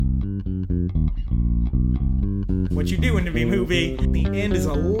What You Doing to Me movie. The end is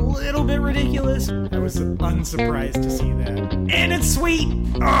a little bit ridiculous. I was unsurprised to see that. And it's sweet!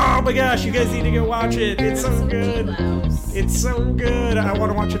 Oh my gosh, you guys need to go watch it. It's so good. It's so good. I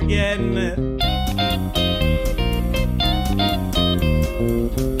want to watch it again.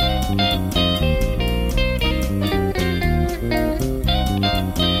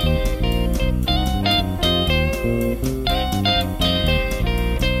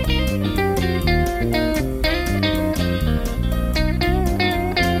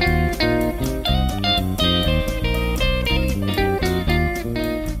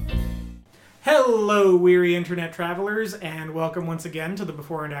 Hello, weary internet travelers, and welcome once again to the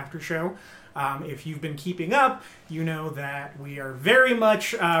Before and After Show. If you've been keeping up, you know that we are very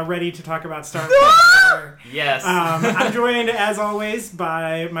much ready to talk about Star Wars. Yes. I'm joined, as always,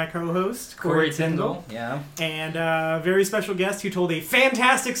 by my co-host, Corey Tyndall. Yeah. And a very special guest who told a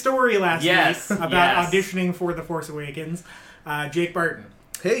fantastic story last week about auditioning for The Force Awakens, Jake Barton.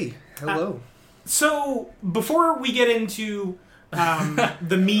 Hey, hello. So, before we get into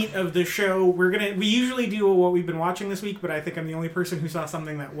the meat of the show, we usually do what we've been watching this week, but I think I'm the only person who saw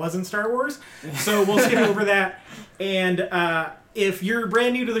something that wasn't Star Wars, so we'll skip over that. And if you're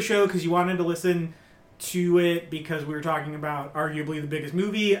brand new to the show because you wanted to listen to it because we were talking about arguably the biggest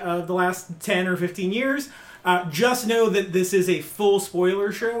movie of the last 10 or 15 years, just know that this is a full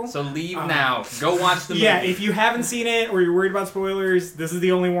spoiler show. So leave now. Go watch the movie. Yeah, if you haven't seen it or you're worried about spoilers, this is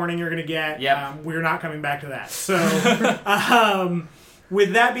the only warning you're going to get. Yep. We're not coming back to that. So,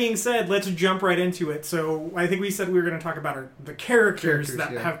 with that being said, let's jump right into it. So, I think we said we were going to talk about the characters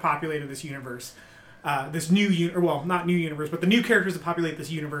that have populated this universe. This new well, not new universe, but the new characters that populate this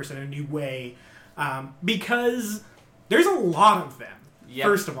universe in a new way. Because there's a lot of them,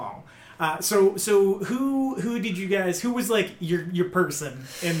 first of all. So who did you guys? Who was like your person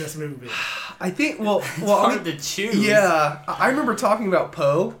in this movie? I think it's hard to choose. Yeah, I remember talking about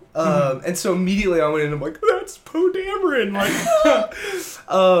Poe, and so immediately I went in and I'm like, that's Poe Dameron.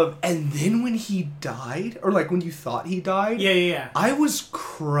 Like, and then when he died, or like when you thought he died, yeah, I was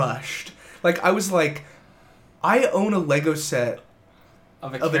crushed. Like I was like, I own a Lego set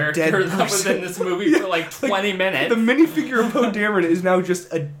of a character that was in this movie for like 20 minutes. The minifigure of Poe Dameron is now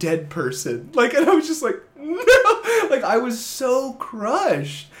just a dead person. Like, and I was just like, no! Like, I was so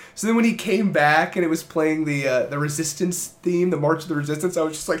crushed. So then when he came back and it was playing the Resistance theme, the March of the Resistance, I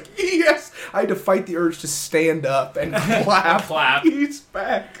was just like, yes! I had to fight the urge to stand up and clap. He's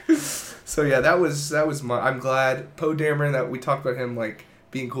back. So yeah, that was I'm glad. Poe Dameron, that we talked about him, like,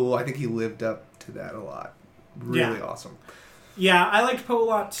 being cool. I think he lived up to that a lot. Really awesome. Yeah, I liked Poe a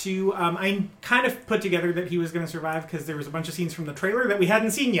lot too. I kind of put together that he was going to survive because there was a bunch of scenes from the trailer that we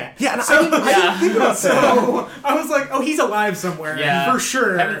hadn't seen yet. Yeah, and I didn't think about that. So I was like, oh, he's alive somewhere, for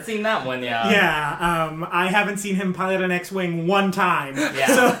sure. I haven't seen that one, Yeah, I haven't seen him pilot an X-Wing one time.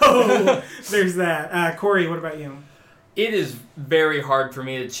 Yeah. So there's that. Corey, what about you? It is very hard for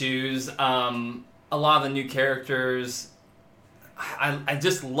me to choose. A lot of the new characters, I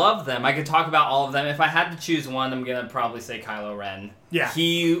just love them. I could talk about all of them. If I had to choose one, I'm going to probably say Kylo Ren. Yeah.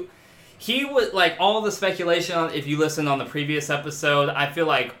 He was, like, all the speculation, if you listened on the previous episode, I feel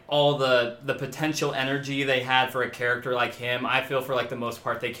like all the potential energy they had for a character like him, I feel for, like, the most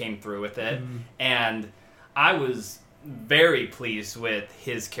part they came through with it. Mm. And I was very pleased with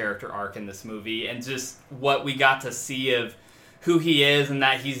his character arc in this movie and just what we got to see of who he is and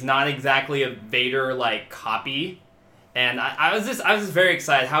that he's not exactly a Vader-like copy. And I was just very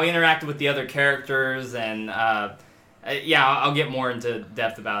excited how he interacted with the other characters, and I'll get more into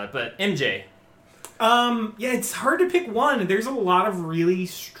depth about it. But MJ, it's hard to pick one. There's a lot of really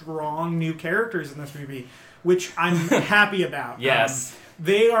strong new characters in this movie, which I'm happy about. Yes,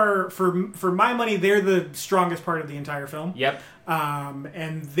 they are for my money. They're the strongest part of the entire film. Yep.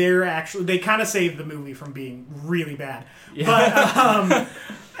 And they kind of saved the movie from being really bad. Yeah.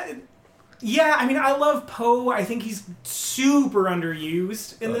 But yeah, I mean, I love Poe. I think he's super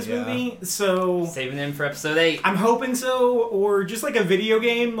underused in this movie. So saving him for episode 8. I'm hoping so, or just like a video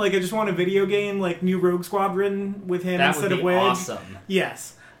game. Like I just want a video game, like New Rogue Squadron with him instead of Wedge. Awesome.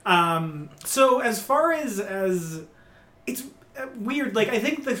 Yes. So as far as it's weird. Like I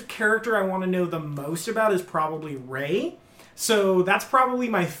think the character I want to know the most about is probably Rey. So that's probably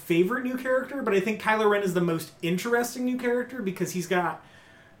my favorite new character. But I think Kylo Ren is the most interesting new character because he's got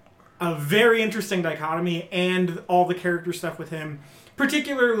a very interesting dichotomy and all the character stuff with him,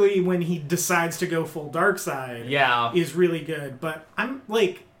 particularly when he decides to go full dark side, is really good. But I'm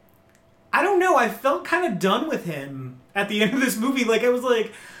like, I don't know, I felt kind of done with him at the end of this movie. Like, I was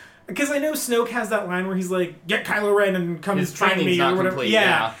like, because I know Snoke has that line where he's like, get Kylo Ren and come train me or whatever. Complete,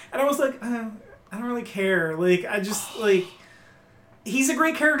 yeah. And I was like, I don't really care. Like, I just like. He's a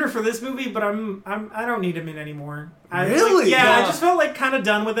great character for this movie, but I don't need him in anymore. Really? Like, yeah, I Yeah. just felt like kind of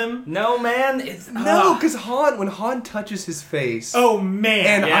done with him. No, man. It's No, because when Han touches his face, Oh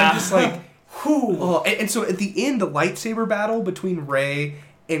man. and Yeah. I'm just like, Whew. oh, and so at the end, the lightsaber battle between Rey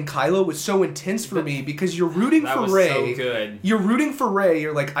and Kylo was so intense for me because you're rooting that for was Rey. so good. You're rooting for Rey.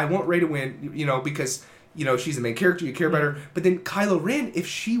 You're like, I want Rey to win, because she's the main character. You care about her. But then Kylo Ren, if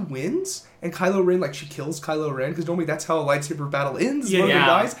she wins, and Kylo Ren, like, she kills Kylo Ren, because normally that's how a lightsaber battle ends. Yeah. One of them Yeah.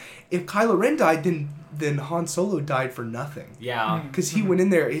 dies. If Kylo Ren died, then Han Solo died for nothing. Yeah. Because he went in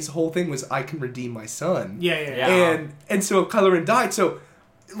there, his whole thing was, I can redeem my son. Yeah. Yeah. And so Kylo Ren died, so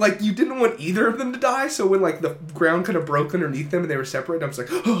like you didn't want either of them to die, so when like the ground kind of broke underneath them and they were separated, I was like,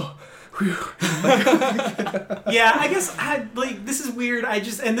 oh, whew. Yeah, I guess this is weird.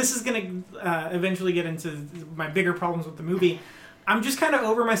 And this is gonna eventually get into my bigger problems with the movie. I'm just kind of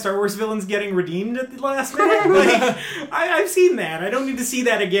over my Star Wars villains getting redeemed at the last minute. Like, I've seen that. I don't need to see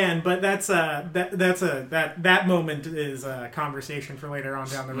that again. But that moment is a conversation for later on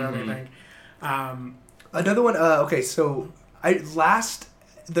down the road. I think. Another one. Okay, so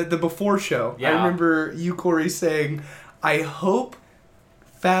the before show. Yeah. I remember you, Corey, saying, "I hope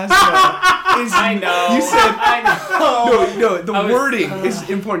Phasma is." I know. You said. I know. No, the I was- wording is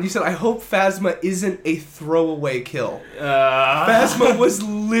important. You said, "I hope Phasma isn't a throwaway kill." Uh, Phasma was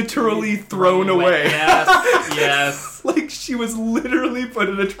literally thrown away. Yes. Like, she was literally put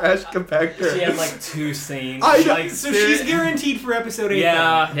in a trash compactor. She had like 2 scenes. I know. Like, So she's guaranteed for episode 8.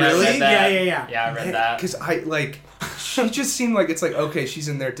 Yeah. then. I Really? read that. Yeah. Yeah, I read that. Because she just seemed like it's like, okay, she's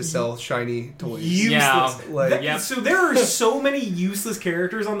in there to sell shiny toys. Useless. Yeah. Like, Yep. So there are so many useless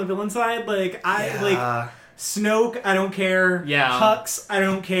characters on the villain side. Like yeah. Snoke, I don't care. Yeah. Hux, I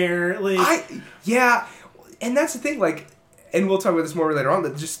don't care. Like And that's the thing, like, and we'll talk about this more later on,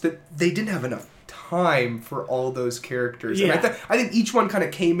 that just that they didn't have enough time for all those characters. Yeah. And I think each one kind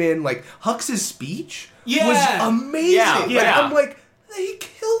of came in, like, Hux's speech Yeah. was amazing. Yeah, Like, yeah. I'm like, he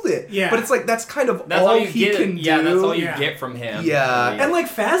killed it. Yeah. But it's like, that's kind of That's all all you he get. can do. Yeah, that's all you Yeah. get from him. Yeah. really. and like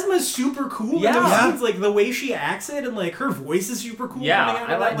Phasma's super cool in Yeah. those Yeah. scenes. Like the way she acts it, and like her voice is super cool. Yeah, coming out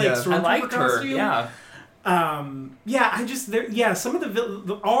I of like that, yeah. like, I stormtrooper liked her. costume. Yeah. Some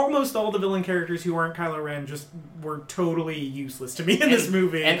of almost all the villain characters who aren't Kylo Ren just were totally useless to me in this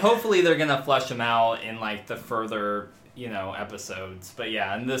movie. And hopefully they're gonna flesh them out in like the further, episodes. But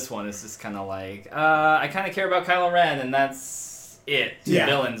yeah, and this one is just kind of like, I kind of care about Kylo Ren, and that's it, Yeah.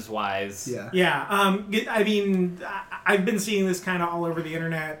 villains wise. Yeah. Yeah, I mean, I've been seeing this kind of all over the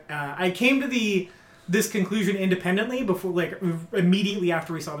internet. I came to this conclusion independently before, like, immediately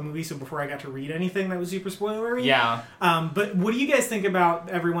after we saw the movie, so before I got to read anything that was super spoilery. Yeah. But what do you guys think about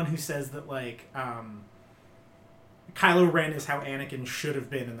everyone who says that, like, Kylo Ren is how Anakin should have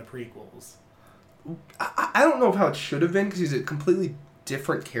been in the prequels? I don't know of how it should have been, because he's a completely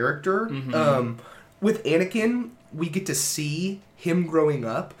different character. Mhm. With Anakin, we get to see him growing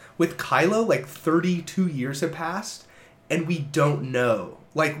up. With Kylo, like, 32 years have passed, and we don't know.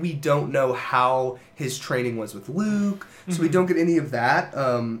 Like, we don't know how his training was with Luke, so we don't get any of that.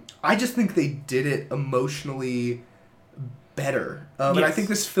 I just think they did it emotionally better. And I Yes. think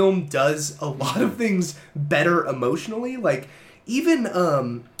this film does a lot of things better emotionally. Like, even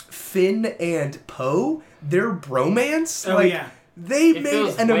Finn and Poe, their bromance, Oh, like, yeah. they It made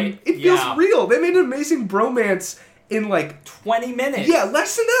feels it feels yeah. real. They made an amazing bromance in, like, 20 minutes. yeah,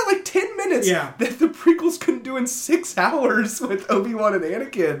 less than that, like 10 minutes. Yeah. That the prequels couldn't do in 6 hours with Obi-Wan and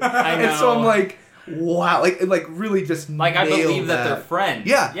Anakin. I And so know. I'm like, wow, like really just Like, I nailed believe that they're friends.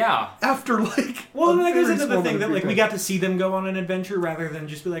 Yeah. Yeah. After, like, Well, a and that goes very into the small thing amount that, of like, we free got time. to see them go on an adventure rather than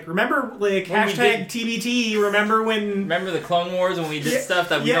just be like, remember, like, When we hashtag TBT, remember when... Remember the Clone Wars when we did Yeah, stuff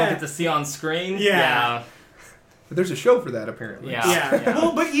that we yeah. don't get to see on screen? Yeah. But there's a show for that, apparently. Yeah. Yeah.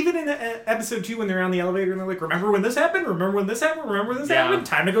 Well, but even in episode 2, when they're on the elevator and they're like, remember when this happened? Remember when this happened? Remember when this Yeah. happened?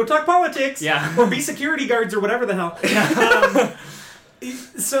 Time to go talk politics. Yeah. Or be security guards or whatever the hell.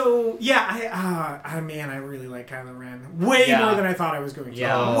 So, yeah, man, I really like Kylo Ren. Way Yeah. more than I thought I was going to.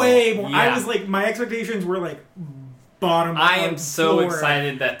 Yeah. Way more. I Yeah. was like, my expectations were like bottom I of am so floor.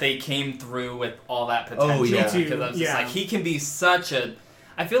 excited that they came through with all that potential. Oh, yeah. Me too, Because I was just yeah. like, he can be such a...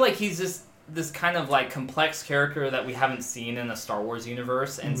 I feel like he's just this kind of like complex character that we haven't seen in the Star Wars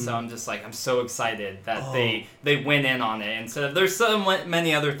universe, and so I'm just like, I'm so excited that they went in on it instead of there's so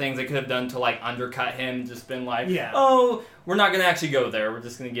many other things they could have done to like undercut him, just been like, Yeah. oh, we're not gonna actually go there, we're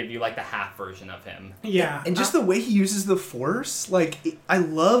just gonna give you like the half version of him. Yeah. And just the way he uses the Force, like, I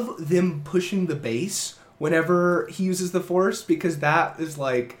love them pushing the base whenever he uses the Force, because that is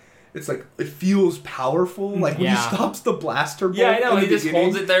like, it's like it feels powerful. Like when he stops the blaster bolt. Yeah, I know. in He the just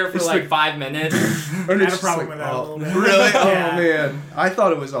beginning, holds it there for it's like 5 minutes. And I it's had a just problem like, with that a oh, little bit. really? Yeah. Oh man, I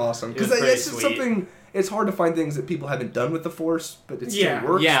thought it was awesome It was because pretty it's just sweet. something. It's hard to find things that people haven't done with the Force, but it still Yeah.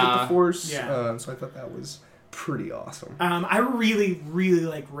 works with Yeah. the Force. Yeah. So I thought that was pretty awesome. I really, really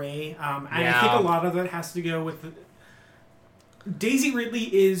like Rey. And I think a lot of it has to go with Daisy Ridley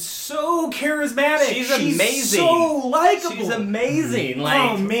is so charismatic. She's amazing. So likable. She's amazing. Oh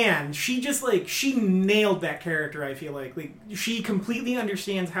Like, man, she just she nailed that character. I feel like she completely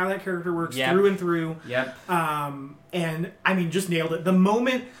understands how that character works through and through. Yep. And I mean, just nailed it. The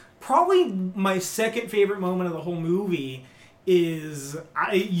moment, probably my second favorite moment of the whole movie is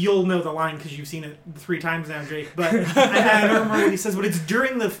you'll know the line because you've seen it 3 times now, Jake. But I don't remember what he says. But it's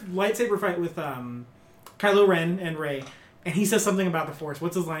during the lightsaber fight with Kylo Ren and Rey. And he says something about the Force.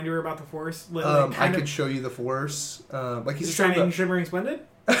 What's his line to her about the Force? I could show you the Force. Like he's Shining, Shimmering, Splendid?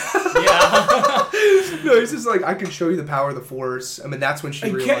 Yeah. No, he's just like, I can show you the power of the Force. I mean, that's when she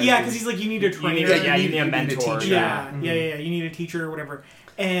realizes. Yeah, because he's like, you need a trainer. You need a mentor. teacher. Yeah, you need a teacher or whatever.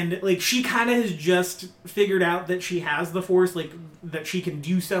 And she kind of has just figured out that she has the Force, that she can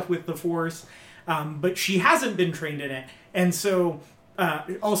do stuff with the Force, but she hasn't been trained in it. And so,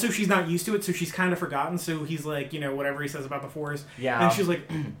 also she's not used to it, so she's kind of forgotten. So he's like, whatever he says about the Force. Yeah. And she's like,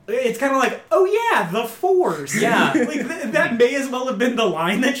 it's kind of like, oh yeah, the Force. Yeah. That may as well have been the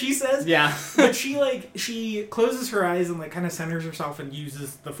line that she says. Yeah. But she closes her eyes and kind of centers herself and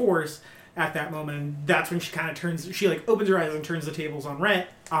uses the Force at that moment, and that's when she kind of opens her eyes and turns the tables on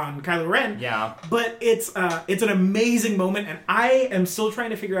Kylo Ren. Yeah. But it's an amazing moment, and I am still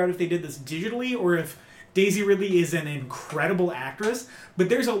trying to figure out if they did this digitally or if Daisy Ridley is an incredible actress. But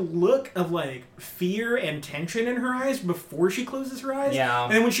there's a look of fear and tension in her eyes before she closes her eyes. Yeah.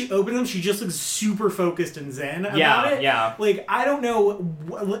 And then when she opens them, she just looks super focused and zen about it. Yeah. I don't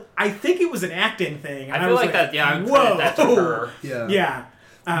know. I think it was an acting thing. I feel like that. Yeah, I would credit that to her. Yeah. Yeah.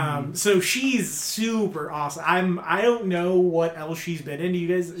 So she's super awesome. I don't know what else she's been in. Do you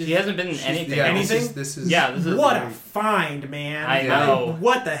guys? She hasn't been in anything. Yeah, Anything? This is What a find, man! I know.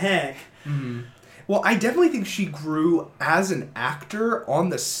 What the heck? Well, I definitely think she grew as an actor on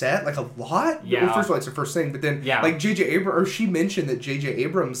the set, a lot. Yeah. Well, first of all, it's her first thing, but then, J.J. Abrams, or she mentioned that J.J.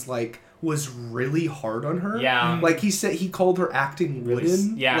 Abrams, was really hard on her. Yeah. He said he called her acting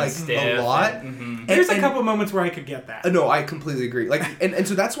wooden. stiff a lot. And, There's a couple moments where I could get that. No, I completely agree. And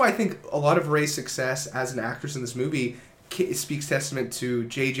so that's why I think a lot of Rey's success as an actress in this movie speaks testament to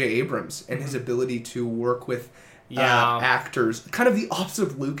J.J. Abrams and his ability to work with actors. Kind of the opposite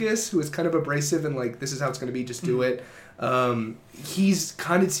of Lucas, who is kind of abrasive and this is how it's going to be, just do it. He's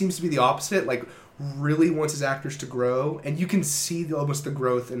kind of seems to be the opposite, really wants his actors to grow, and you can see almost the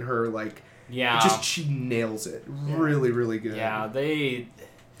growth in her, she nails it. Really, really good. Yeah,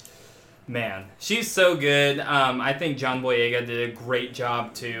 man, she's so good. I think John Boyega did a great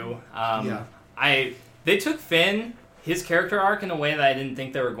job too. They took Finn, his character arc, in a way that I didn't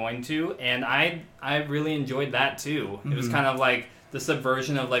think they were going to, and I really enjoyed that too. It was kind of the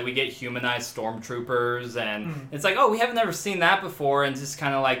subversion of we get humanized stormtroopers, and it's we haven't ever seen that before, and just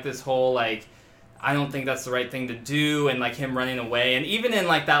kind of this whole I don't think that's the right thing to do, and him running away, and even in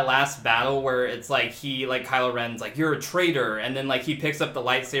that last battle where it's he Kylo Ren's you're a traitor, and then he picks up the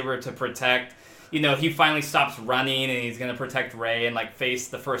lightsaber to protect, he finally stops running and he's gonna protect Rey and face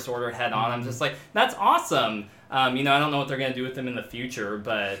the First Order head on. I'm just that's awesome. I don't know what they're gonna do with him in the future,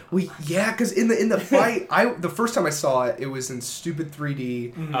 but because in the fight, the first time I saw it, it was in stupid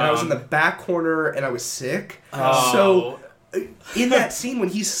 3D, and I was in the back corner and I was sick. So in that scene when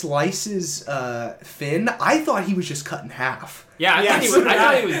he slices Finn, I thought he was just cut in half. Yeah, I thought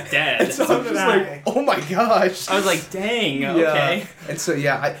he was dead. And so I was just oh my gosh. I was dang, okay. And so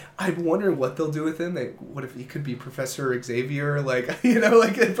I'm wondering what they'll do with him. What if he could be Professor Xavier? Put him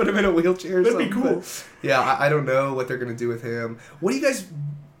in a wheelchair or something. That'd be cool. But, I don't know what they're gonna do with him. What do you guys?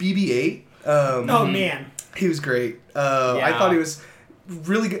 BB-8. Oh man, he was great. I thought he was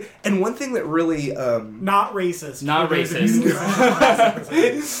really good. And one thing that really not racist.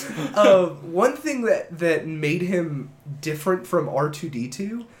 One thing that made him different from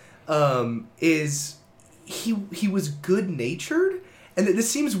R2-D2 is he was good natured, and this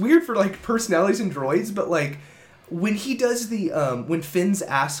seems weird for personalities and droids, but when he does the when Finn's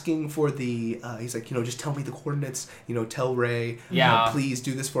asking for the he's just tell me the coordinates, tell Rey, please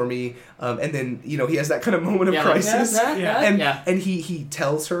do this for me, and then he has that kind of moment of crisis, and he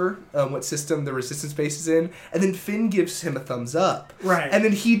tells her what system the resistance base is in, and then Finn gives him a thumbs up, right, and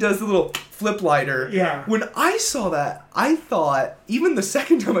then he does the little flip lighter. Yeah. When I saw that, I thought, even the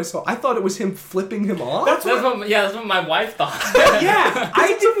second time I saw it, I thought it was him flipping him off. That's That's what my wife thought. Yeah,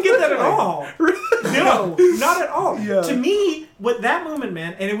 I didn't get that at all. No, not at all. Yeah. To me, what that moment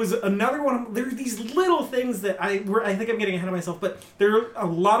meant, and it was another one. There are these little things that I think I'm getting ahead of myself, but there are a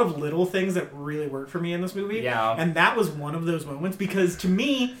lot of little things that really worked for me in this movie. Yeah. And that was one of those moments because to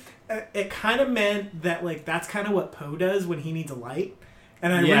me, it kind of meant that like that's kind of what Poe does when he needs a light.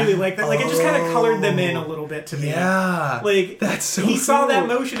 And I really like that. Like, it just kind of colored them in a little bit to me. Yeah. Like, that's so he saw that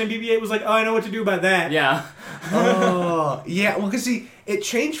cool. motion, and BB-8 was like, oh, I know what to do about that. Yeah. Oh, yeah. Well, because see, it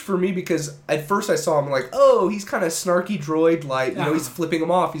changed for me because at first I saw him like, oh, he's kind of snarky droid, like, you know, he's flipping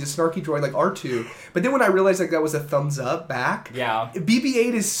him off. He's a snarky droid like R2. But then when I realized like that was a thumbs up back, Yeah.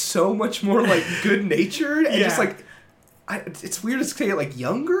 BB-8 is so much more like good natured and just Yeah. like. It's weird to say it like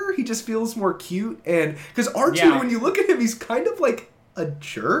younger. He just feels more cute, and because R2, Yeah. when you look at him, he's kind of like a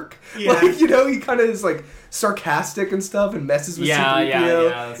jerk. Yeah. Like, you know, he kind of is like sarcastic and stuff, and messes with Yeah, C-3PO.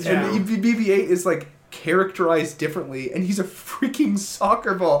 yeah, that's and true. BB-8 is like characterized differently, and he's a freaking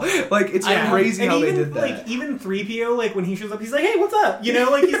soccer ball. Like, it's crazy And how even, they did that. Like, even 3PO, like, when he shows up, he's like, hey, what's up? You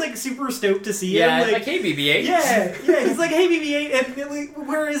know, like, he's, like, super stoked to see Yeah, him. like, hey, BB-8. Yeah, he's like, hey, BB-8, and like,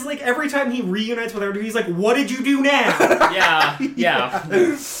 whereas, like, every time he reunites with R2, he's like, what did you do now? Yeah.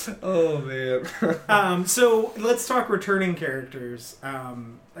 Oh man. So, let's talk returning characters.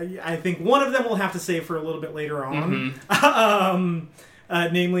 I think one of them we'll have to save for a little bit later on.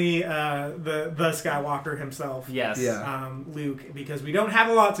 Namely, the Skywalker himself. Yes. Yeah. Luke, because we don't have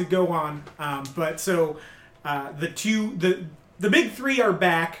a lot to go on. But so the big three are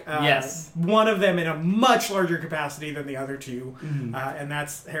back. Yes. One of them in a much larger capacity than the other two, and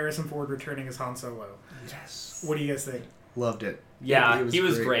that's Harrison Ford returning as Han Solo. Yes. What do you guys think? Loved it. Yeah, It he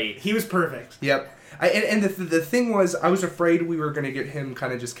was great. He was perfect. Yep. And the thing was, I was afraid we were going to get him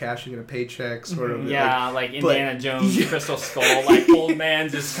kind of just cashing in a paycheck, sort of. Yeah, like Indiana Jones, Yeah. Crystal Skull, like old man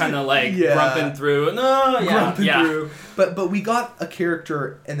just kind of like Yeah. grumping through. No, yeah, Grumping yeah. through. But we got a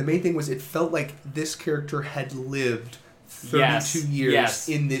character, and the main thing was it felt like this character had lived 32 years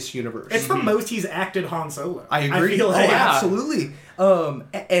in this universe. It's the most he's acted Han Solo. I agree. I feel like. yeah. Absolutely.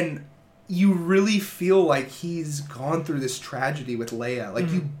 And you really feel like he's gone through this tragedy with Leia.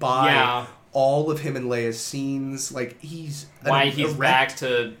 Like, you buy Yeah. all of him and Leia's scenes. Like, he's Why he's back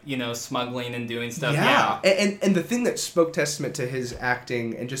to, smuggling and doing stuff. Yeah. Yeah. And the thing that spoke testament to his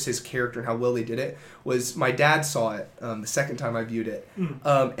acting and just his character and how well they did it was my dad saw it the second time I viewed it.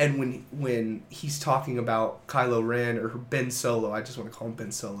 And when he's talking about Kylo Ren or Ben Solo, I just want to call him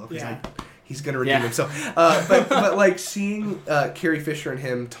Ben Solo because he's going to redeem himself. But like seeing Carrie Fisher and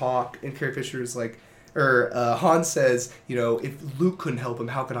him talk, and Carrie Fisher is like, Han says, if Luke couldn't help him,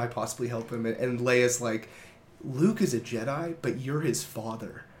 how could I possibly help him? And Leia's like, Luke is a Jedi, but you're his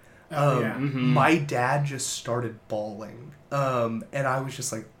father. My dad just started bawling. And I was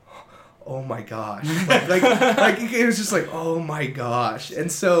just like, oh my gosh. like it was just like, oh my gosh. And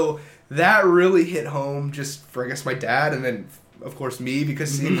so that really hit home just for, I guess, my dad, and then, of course, me,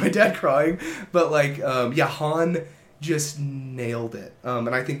 because seeing my dad crying. But, Han just nailed it. And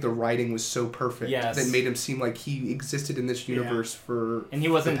I think the writing was so perfect that made him seem like he existed in this universe for... And he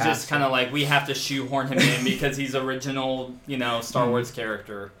wasn't just kind of like, we have to shoehorn him in because he's original, Star Wars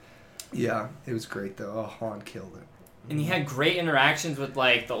character. Yeah, it was great, though. Oh, Han killed it. And he had great interactions with,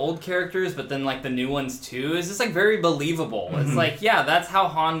 like, the old characters, but then, like, the new ones, too. It's just, like, very believable. It's like, yeah, that's how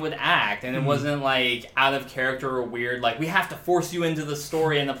Han would act, and it wasn't, like, out of character or weird, like, we have to force you into the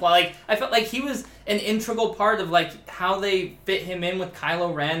story and the plot. Like, I felt like he was an integral part of, like, how they fit him in with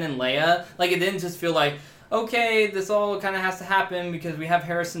Kylo Ren and Leia. Like, it didn't just feel like, okay, this all kind of has to happen because we have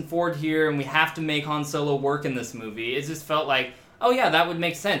Harrison Ford here, and we have to make Han Solo work in this movie. It just felt like, oh yeah, that would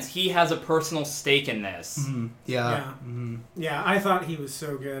make sense. He has a personal stake in this. Yeah. Yeah, I thought he was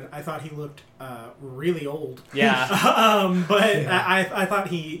so good. I thought he looked really old. Yeah. I thought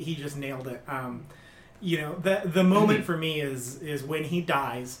he just nailed it. The moment for me is when he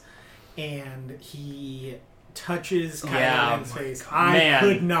dies and he touches Kylo Ren's face. I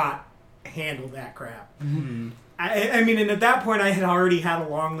could not handle that crap. I mean, and at that point, I had already had a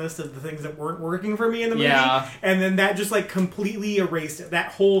long list of the things that weren't working for me in the movie, and then that just like completely erased it,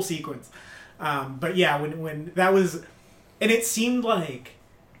 that whole sequence. But yeah, when that was, and it seemed like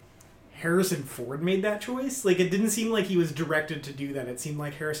Harrison Ford made that choice. Like, it didn't seem like he was directed to do that. It seemed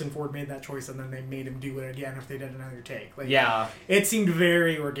like Harrison Ford made that choice, and then they made him do it again if they did another take. Like, it seemed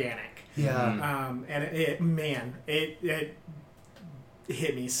very organic. Yeah. And it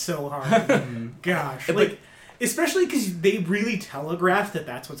hit me so hard. Gosh, especially because they really telegraphed that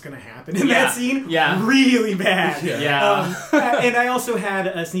that's what's going to happen in Yeah. that scene. Yeah. Really bad. Yeah. And I also had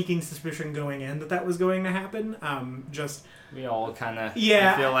a sneaking suspicion going in that was going to happen. We all kind of.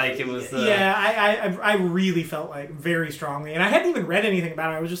 Yeah, I feel like it was the. Yeah, I really felt like very strongly, and I hadn't even read anything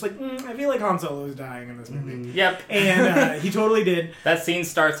about it. I was just like, I feel like Han Solo is dying in this movie. Yep. And he totally did. That scene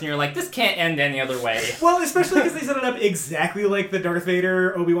starts and you're like, this can't end any other way. Well, especially because they set it up exactly like the Darth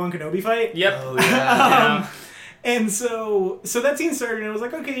Vader Obi-Wan Kenobi fight. Yep. Oh, yeah. And so that scene started, and it was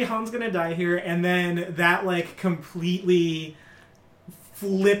like, okay, Han's gonna die here, and then that like completely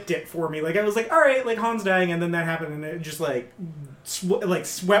flipped it for me. Like I was like, all right, like Han's dying, and then that happened, and it just like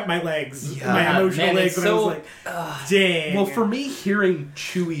swept my legs, Yeah. my emotional Man, legs, it's and I was so- like, dang. Well, for me, hearing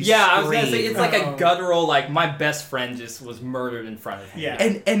Chewie Yeah, I was scream, gonna say it's like a Oh. guttural. Like my best friend just was murdered in front of him.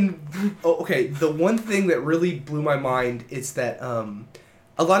 Yeah. okay, the one thing that really blew my mind is that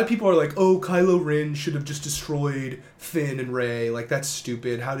a lot of people are like, oh, Kylo Ren should have just destroyed Finn and Rey. Like that's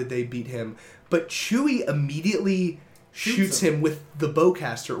stupid. How did they beat him? But Chewie immediately shoots him with the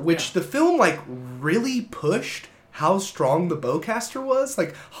bowcaster, which the film like really pushed how strong the bowcaster was.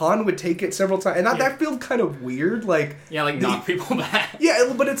 Like Han would take it several times, and that felt kind of weird. Like Knock people back.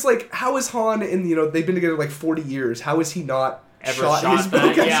 yeah, but it's like, how is Han in, they've been together like 40 years. How is he not Ever shot shot his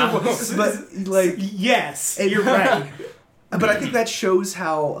back, bowcaster? yeah. But like, yes, and- you're right. but I think that shows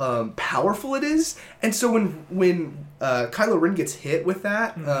how powerful it is. And so when Kylo Ren gets hit with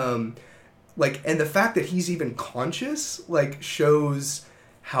that, like, and the fact that he's even conscious, like, shows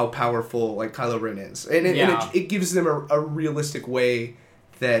how powerful like Kylo Ren is, and it gives them a realistic way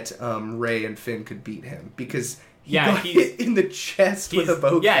that Rey and Finn could beat him, because he got hit in the chest with a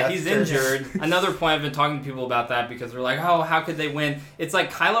bowcaster. Yeah, he's injured. Another point, I've been talking to people about that because they're like, oh, how could they win? It's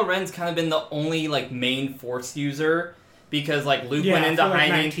like Kylo Ren's kind of been the only like main Force user, because like Luke went into for, like,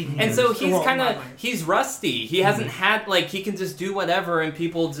 hiding, 19 and so years. he's Well, kind not of like- he's rusty. He hasn't had like he can just do whatever, and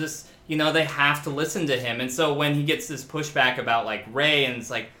people just they have to listen to him. And so when he gets this pushback about like Rey, and it's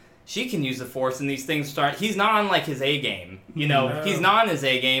like, she can use the Force, and these things start. He's not on like his A game, No. He's not on his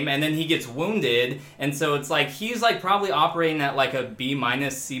A game, and then he gets wounded, and so it's like he's like probably operating at like a B-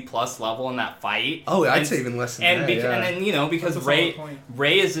 C+ level in that fight. Oh, I'd And- say even less than and that. and then because That's a solid Rey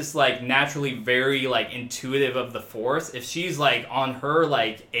point. is just like naturally very like intuitive of the Force. If she's like on her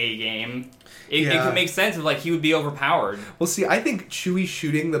like A game, it could make sense of like he would be overpowered. Well, see, I think Chewie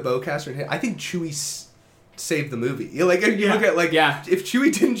shooting the bowcaster and hit, I think Chewie saved the movie. Like, if you look at, like, if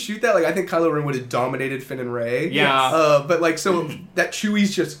Chewie didn't shoot that, like, I think Kylo Ren would have dominated Finn and Rey. Yeah. But, like, so that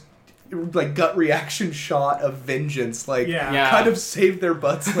Chewie's just, like, gut reaction shot of vengeance, like, kind of saved their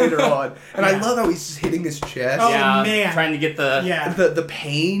butts later on. And I love how he's just hitting his chest. Oh, man. Trying to get the The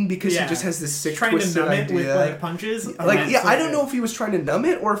pain, because he just has this sick trying to twisted numb it idea. with like punches. Like, so I don't good. know if he was trying to numb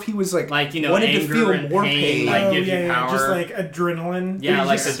it or if he was like wanted anger to feel and more pain, pain. like, gives you power. just like adrenaline. Yeah,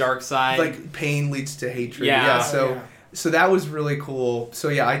 like just- the dark side. Like pain leads to hatred. Yeah. So that was really cool. So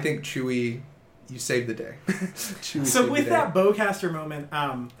yeah, I think Chewie, you saved the day. Chewie So saved with the day. that bowcaster moment,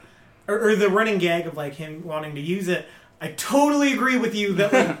 or the running gag of like him wanting to use it, I totally agree with you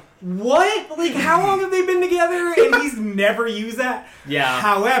that like what? Like how long have they been together and he's never used that? Yeah.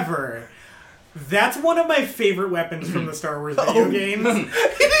 However, that's one of my favorite weapons from the Star Wars video games. It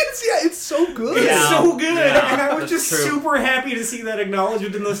is, yeah, it's so good. It's Yeah. so good, Yeah, and I was that's just true. super happy to see that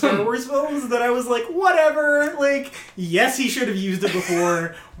acknowledged in the Star Wars films. That I was like, whatever. Like, yes, he should have used it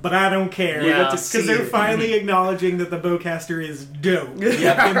before, but I don't care. Yeah. Because they're finally acknowledging that the bowcaster is dope in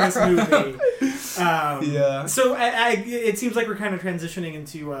this movie. Yeah. So it seems like we're kind of transitioning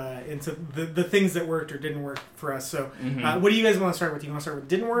into the things that worked or didn't work for us. So what do you guys want to start with? Do you want to start with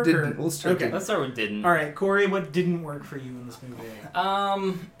didn't work? Didn't. Or? We'll start Okay. with Let's start with didn't. All right, Corey, what didn't work for you in this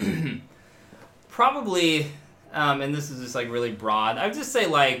movie? Probably, and this is just like really broad. I would just say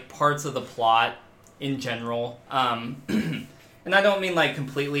like parts of the plot in general, and I don't mean like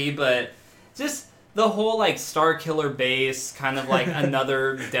completely, but just the whole like Star Killer base, kind of like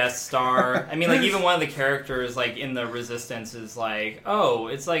another Death Star. I mean, like even one of the characters like in the Resistance is like, oh,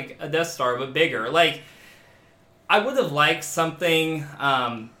 it's like a Death Star but bigger. Like, I would have liked something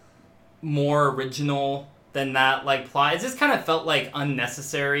more original than that, like, plot. It just kind of felt like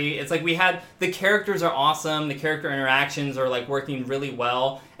unnecessary. It's like we had the characters are awesome, the character interactions are like working really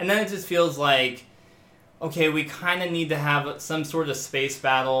well, and then it just feels like, okay, we kind of need to have some sort of space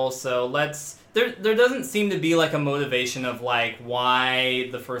battle, so let's. There doesn't seem to be like a motivation of like why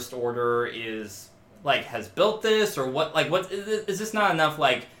the First Order is like has built this or what is this not enough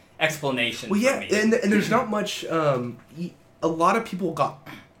like explanation. Well, for yeah, me. and there's not much. A lot of people got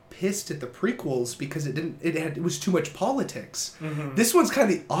pissed at the prequels because it was too much politics. Mm-hmm. This one's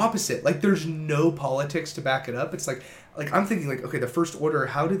kind of the opposite. Like, there's no politics to back it up. It's like I'm thinking, like, okay, the First Order,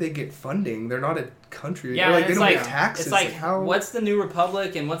 how do they get funding? They're not a country. Yeah, like, they it's don't like, get taxes. It's like, how... what's the New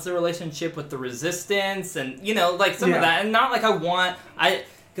Republic and what's the relationship with the Resistance and, you know, like some Yeah. of that. And not like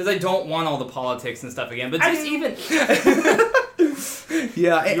because I don't want all the politics and stuff again, but just even...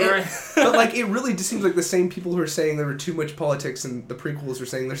 Yeah, but like it really just seems like the same people who are saying there were too much politics and the prequels are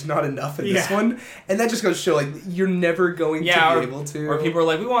saying there's not enough in this one, and that just goes to show like you're never going to be able to. Or people are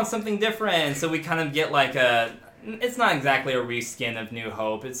like, we want something different, so we kind of get like it's not exactly a reskin of New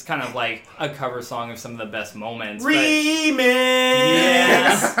Hope. It's kind of like a cover song of some of the best moments. Remix!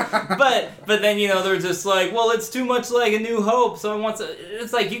 Yeah. but then, you know, they're just like, well, it's too much like a New Hope, so I want to...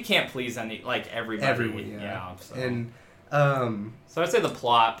 It's like, you can't please everybody. Everyone, yeah. So. And, so I'd say the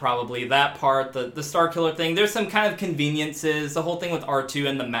plot, probably. That part, the Starkiller thing. There's some kind of conveniences. The whole thing with R2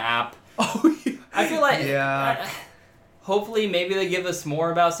 and the map. Oh, yeah. I feel like... Yeah. Hopefully, maybe they give us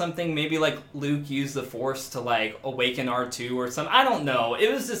more about something. Maybe, like, Luke used the Force to, like, awaken R2 or something. I don't know.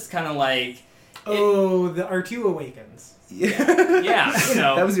 It was just kind of like... the R2 Awakens. Yeah, you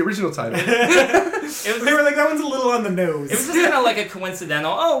know. That was the original title. They were like, that one's a little on the nose. It was just kind of like a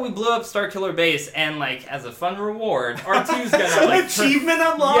coincidental, we blew up Starkiller Base, and, like, as a fun reward, R2's gonna, like... Achievement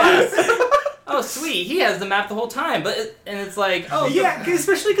unlocked! Yes. Oh, sweet, he has the map the whole time, and it's like, yeah,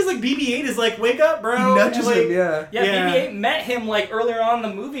 especially because, like, BB-8 is like, wake up, bro! He nudges him, yeah. Yeah, BB-8 met him, like, earlier on in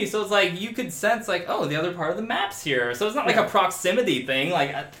the movie, so it's like, you could sense, like, the other part of the map's here. So it's not like a proximity thing,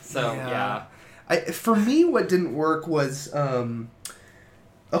 like, yeah. For me, what didn't work was,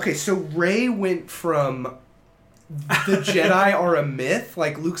 okay, so Rey went from the Jedi are a myth,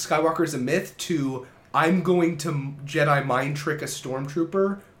 like Luke Skywalker's a myth, to I'm going to Jedi mind trick a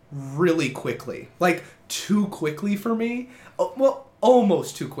stormtrooper really quickly. Like, too quickly for me. Well,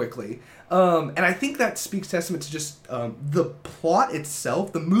 almost too quickly. And I think that speaks testament to just the plot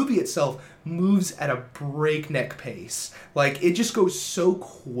itself, the movie itself, moves at a breakneck pace. Like, it just goes so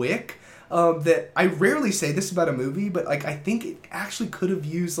quick that I rarely say this about a movie, but like I think it actually could have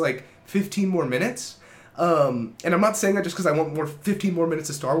used like 15 more minutes. And I'm not saying that just because I want 15 more minutes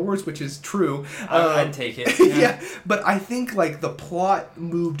of Star Wars, which is true. I'd take it. Yeah, but I think like the plot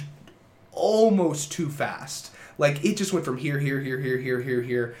moved almost too fast. Like it just went from here, and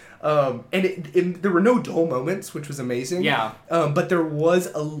there were no dull moments, which was amazing. Yeah. But there was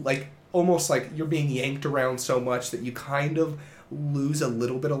almost like you're being yanked around so much that you kind of lose a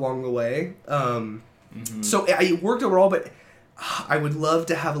little bit along the way. So it worked overall, but I would love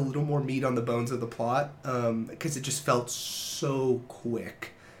to have a little more meat on the bones of the plot, because it just felt so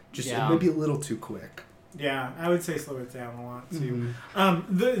quick. Maybe a little too quick. Yeah, I would say slow it down a lot too.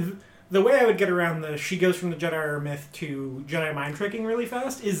 The way I would get around she goes from the Jedi or myth to Jedi mind tricking really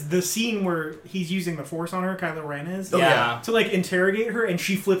fast is the scene where he's using the Force on her, Kylo Ren is. To like interrogate her, and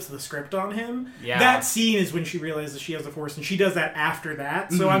she flips the script on him. Yeah. That scene is when she realizes she has the Force, and she does that after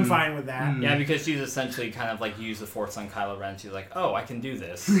that, so I'm fine with that. Yeah, because she's essentially kind of like used the Force on Kylo Ren. She's like, oh, I can do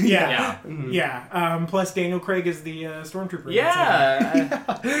this. Yeah. Plus Daniel Craig is the Stormtrooper. Yeah,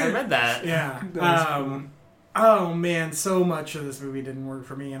 I read that. Yeah. Oh man, so much of this movie didn't work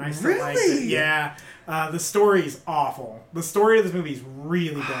for me, and I still liked it. Yeah, the story's awful. The story of this movie is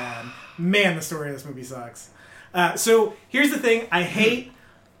really bad. Man, the story of this movie sucks. So here's the thing: I hate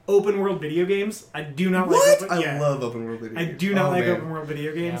open world video games. I do not like. I love open world video games. I do not like open world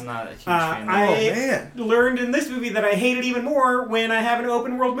video games. Yeah, I'm not a huge fan. I learned in this movie that I hate it even more when I have an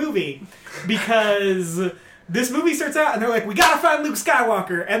open world movie, because. This movie starts out, and they're like, we gotta find Luke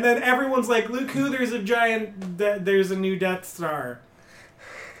Skywalker. And then everyone's like, Luke who? There's a new Death Star.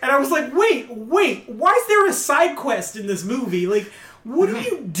 And I was like, wait, why is there a side quest in this movie? Like, what are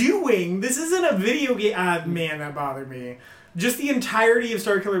you doing? This isn't a video game. Man, that bothered me. Just the entirety of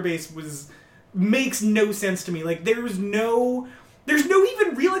Starkiller Base makes no sense to me. Like, there's no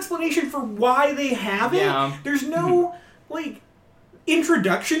even real explanation for why they have it. Yeah. There's no,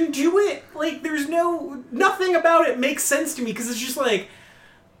 introduction to it. Like, there's nothing about it makes sense to me, because it's just like,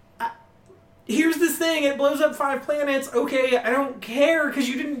 here's this thing, it blows up 5 planets, okay, I don't care, because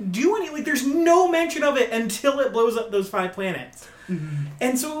you didn't do any, there's no mention of it until it blows up those 5 planets.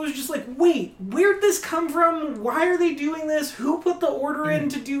 And so it was just like, wait, where'd this come from? Why are they doing this? Who put the order in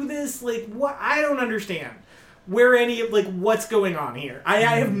to do this? Like, what? I don't understand. What's going on here? I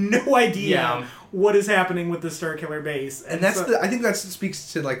have no idea what is happening with the Starkiller Base. And I think that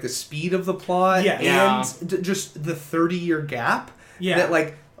speaks to, the speed of the plot and just the 30-year gap. Yeah.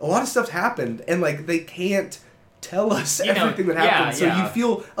 That, a lot of stuff's happened, and, they can't tell us everything that happened. So you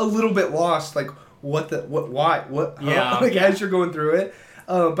feel a little bit lost, why, as you're going through it.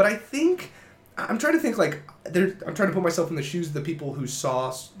 But I think I'm trying to think like I'm trying to put myself in the shoes of the people who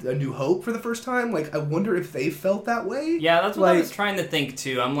saw A New Hope for the first time. Like, I wonder if they felt that way. Yeah, that's what I was trying to think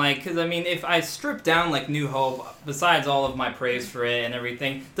too. I'm like, because I mean, if I strip down like New Hope, besides all of my praise for it and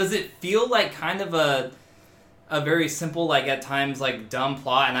everything, does it feel like kind of a very simple, like at times like dumb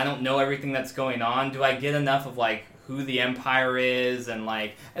plot, and I don't know everything that's going on? Do I get enough of like who the Empire is and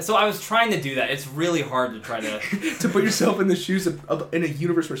like? And so I was trying to do that. It's really hard to try to to put yourself in the shoes of in a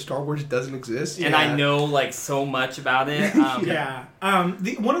universe where Star Wars doesn't exist. And I know like so much about it. Yeah.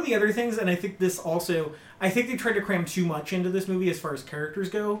 One of the other things, and I think this also, I think they tried to cram too much into this movie as far as characters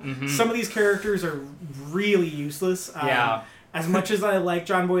go. Mm-hmm. Some of these characters are really useless. Yeah. As much as I like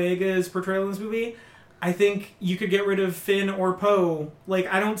John Boyega's portrayal in this movie, I think you could get rid of Finn or Poe. Like,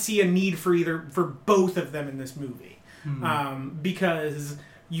 I don't see a need for both of them in this movie. Because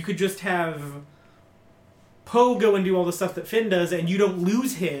you could just have Poe go and do all the stuff that Finn does, and you don't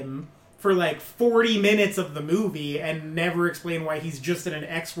lose him for like 40 minutes of the movie and never explain why he's just in an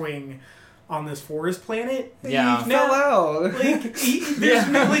X-Wing on this forest planet. Yeah. He fell out.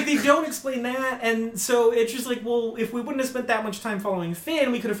 Like, they don't explain that, and so it's just like, well, if we wouldn't have spent that much time following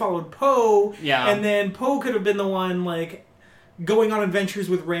Finn, we could have followed Poe, and then Poe could have been the one, like, going on adventures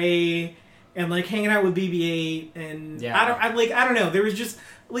with Rey, and, like, hanging out with BB-8, and I don't know, there was just,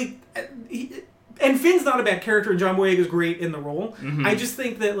 like, and Finn's not a bad character, and John Boyega's great in the role. Mm-hmm. I just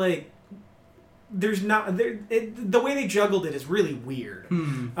think that, like, there's not, the way they juggled it is really weird.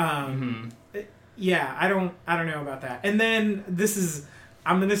 Yeah, I don't know about that. And then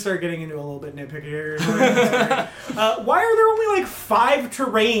I'm going to start getting into a little bit nitpicky here. Why are there only like 5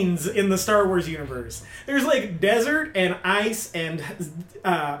 terrains in the Star Wars universe? There's like desert and ice and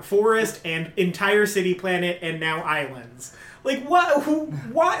forest and entire city planet and now islands. Like, what?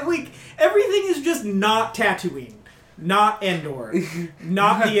 Why? Like, everything is just not Tatooine, not Endor,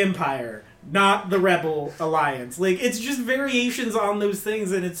 not the Empire, not the Rebel Alliance. Like, it's just variations on those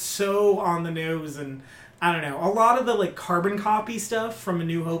things, and it's so on the nose, and I don't know. A lot of the, like, carbon copy stuff from A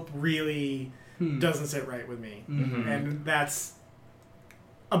New Hope really doesn't sit right with me. Mm-hmm. And that's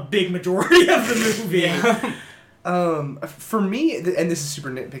a big majority of the movie. For me, and this is super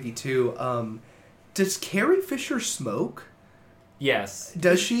nitpicky too, does Carrie Fisher smoke? Yes.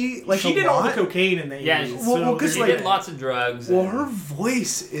 Does she? Like, she did all the cocaine in the 80s. Yeah, because she did lots of drugs. Well, her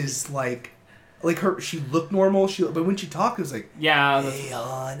voice is like she looked normal. But when she talked, it was like, yeah, hey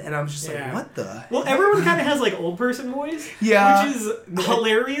on, and I was just like, what the? Well, everyone kind of has like old person voice, yeah, which is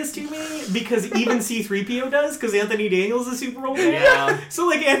hilarious to me because even C-3PO does, because Anthony Daniels is super old now. Yeah. So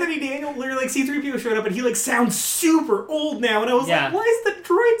like Anthony Daniels, like C-3PO showed up and he like sounds super old now, and I was like, why does the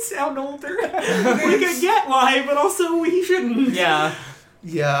droid sound older? Like, I get why, but also he shouldn't. Yeah.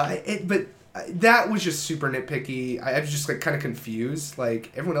 Yeah, but that was just super nitpicky. I was just like kind of confused.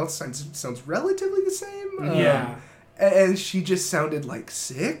 Like, everyone else sounds relatively the same. Yeah. And she just sounded like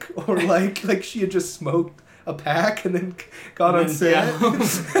sick, or like she had just smoked a pack and then got on set.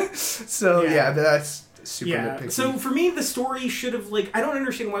 Yeah. So but that's super nitpicky. So for me, the story should have, like, I don't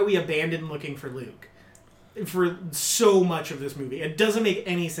understand why we abandoned looking for Luke for so much of this movie. It doesn't make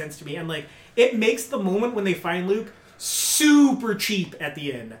any sense to me, and like it makes the moment when they find Luke super cheap at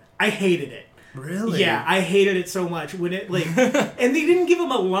the end. I hated it. Really? Yeah, I hated it so much when it, like, and they didn't give him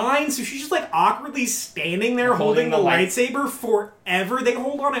a line, so she's just like awkwardly standing there holding the lightsaber forever. They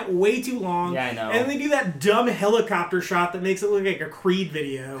hold on it way too long. Yeah, I know. And they do that dumb helicopter shot that makes it look like a Creed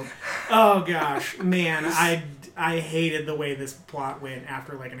video. Oh gosh, man, I hated the way this plot went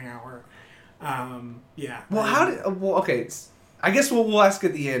after like an hour. Yeah. Well, okay. I guess we'll ask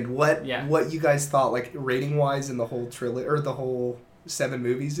at the end what you guys thought, like, rating wise, in the whole trilogy or the whole 7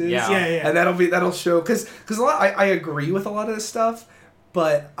 movies is. Yeah. And that'll show, because a lot, I agree with a lot of this stuff,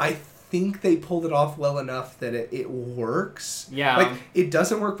 but I think they pulled it off well enough that it works. Yeah. Like, it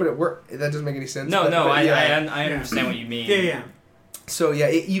doesn't work, but it works. That doesn't make any sense. I understand what you mean. Yeah. So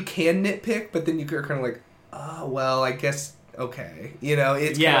you can nitpick, but then you're kind of like, oh well, I guess. Okay,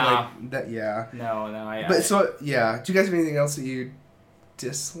 it's kind of like that. Yeah. No. Do you guys have anything else that you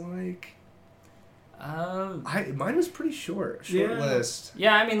dislike? Mine was pretty short list.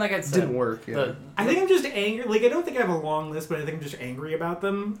 Yeah, I mean, like I said, didn't work. Yeah. I think I'm just angry. Like, I don't think I have a long list, but I think I'm just angry about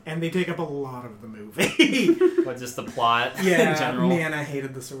them, and they take up a lot of the movie. But just the plot in general. Man, I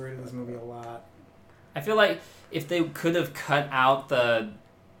hated the story in this movie a lot. I feel like if they could have cut out the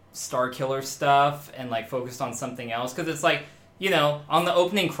Starkiller stuff and like focused on something else, because it's like, on the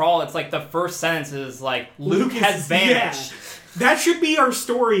opening crawl, it's like the first sentence is like Luke has vanished. That should be our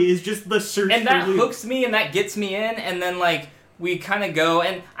story, is just the search and that for Luke. hooks me and that gets me in, and then like we kind of go,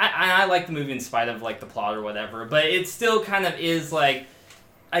 and I like the movie in spite of like the plot or whatever, but it still kind of is like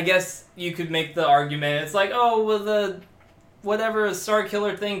I guess you could make the argument. It's like, oh, well, the whatever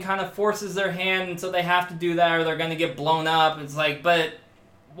Starkiller thing kind of forces their hand, and so they have to do that, or they're going to get blown up. It's like, but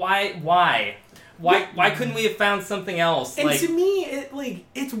why? Why couldn't we have found something else? And to me,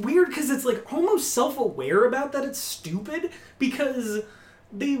 it's weird because it's like almost self-aware about that it's stupid because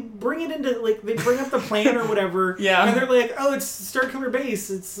they bring it into they bring up the plan or whatever, yeah, and they're like, oh, it's Starkiller Base,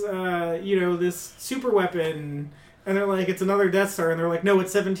 it's this super weapon, and they're like, it's another Death Star, and they're like, no,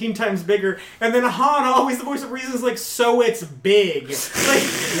 it's 17 times bigger, and then Han, always the voice of reason, is like, so it's big,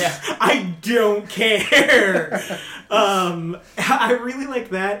 yeah. I don't care. I really like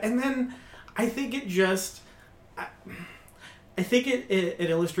that, and then I think it just, I think it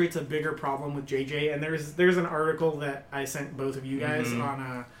illustrates a bigger problem with JJ, and there's an article that I sent both of you guys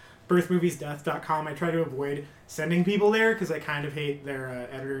on birthmoviesdeath.com. I try to avoid sending people there because I kind of hate their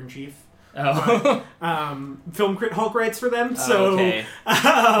editor-in-chief. Oh. Film Crit Hulk writes for them, so... Okay.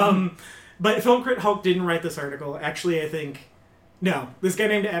 But Film Crit Hulk didn't write this article. Actually, I think... No, this guy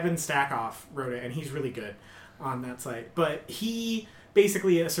named Evan Stackoff wrote it, and he's really good on that site. But he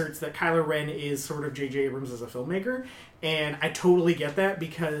basically asserts that Kylo Ren is sort of J.J. Abrams as a filmmaker, and I totally get that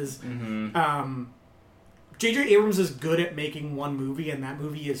because J.J. Abrams is good at making one movie, and that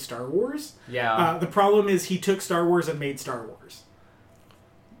movie is Star Wars. Yeah. The problem is he took Star Wars and made Star Wars.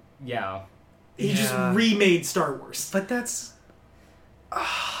 Yeah. He just remade Star Wars. But that's...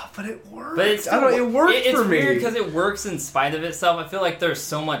 but it works. But it's I don't know, it worked for me. It's weird because it works in spite of itself. I feel like there's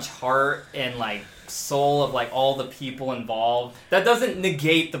so much heart and, soul of, all the people involved. That doesn't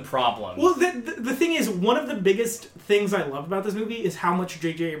negate the problem. Well, the thing is, one of the biggest things I love about this movie is how much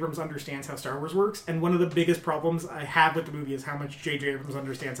J.J. Abrams understands how Star Wars works, and one of the biggest problems I have with the movie is how much J.J. Abrams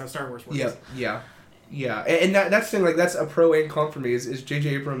understands how Star Wars works. Yeah. And that's the thing, that's a pro and con for me, is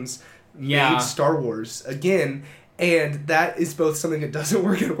J.J. Abrams made Star Wars again, and that is both something that doesn't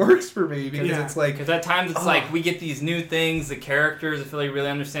work and works for me, because it's like... Because at times it's we get these new things, the characters, I feel like he really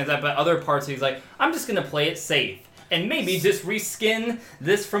understands that, but other parts he's like, I'm just going to play it safe. And maybe just reskin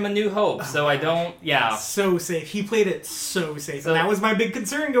this from A New Hope, so I don't... Yeah. So safe. He played it so safe, and that was my big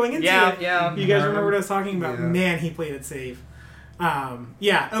concern going into it. Yeah. You guys remember what I was talking about? Yeah. Man, he played it safe.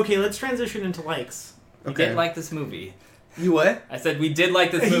 Okay, let's transition into likes. You did like this movie. You what? I said we did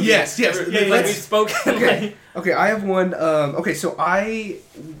like this movie. Yes. We've spoken. Okay, I have one. So I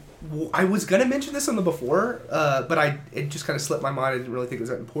was gonna mention this on the before, but it just kind of slipped my mind. I didn't really think it was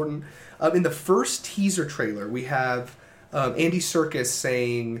that important. In the first teaser trailer, we have Andy Serkis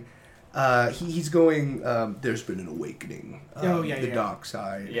saying he's going. There's been an awakening. The dark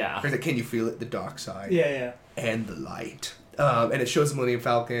side. Yeah. Or is it, can you feel it? The dark side. Yeah. And the light. And it shows the Millennium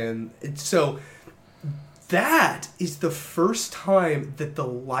Falcon. So that is the first time that the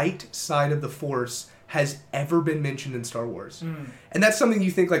light side of the Force has ever been mentioned in Star Wars. And that's something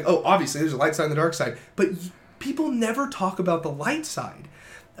you think obviously there's a light side and the dark side, but people never talk about the light side.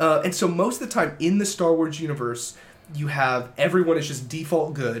 And so most of the time in the Star Wars universe, you have everyone is just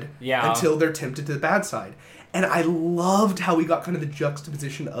default good until they're tempted to the bad side. And I loved how we got kind of the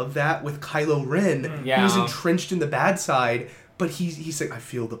juxtaposition of that with Kylo Ren, who's entrenched in the bad side, but he's like, I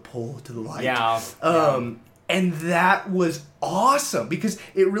feel the pull to the light. And that was awesome, because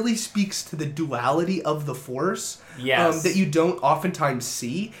it really speaks to the duality of the Force that you don't oftentimes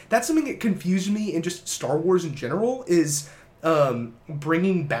see. That's something that confused me in just Star Wars in general, is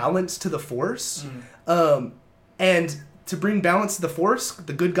bringing balance to the Force. And to bring balance to the Force,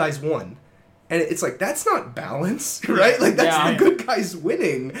 the good guys won. And it's like, that's not balance, right? That's the good guys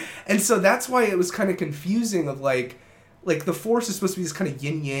winning. And so that's why it was kind of confusing of like the Force is supposed to be this kind of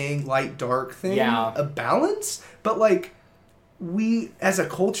yin-yang, light-dark thing, a balance, but we as a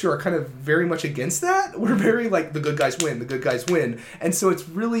culture are kind of very much against that. We're very the good guys win, and so it's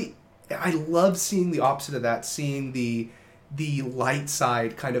really, I love seeing the opposite of that, seeing the light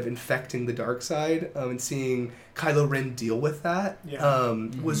side kind of infecting the dark side, and seeing Kylo Ren deal with that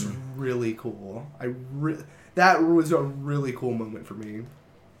was really cool. That was a really cool moment for me.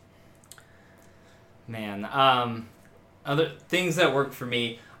 Man, other things that worked for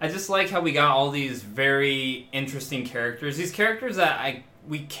me, I just like how we got all these very interesting characters. These characters that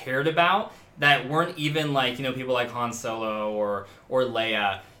we cared about that weren't even people like Han Solo or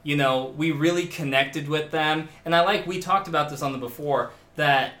Leia. We really connected with them. And we talked about this on the before,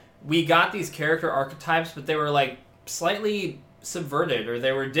 that we got these character archetypes, but they were slightly subverted, or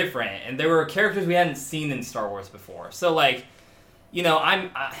they were different. And they were characters we hadn't seen in Star Wars before. So I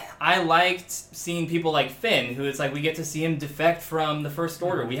liked seeing people like Finn, who is we get to see him defect from the First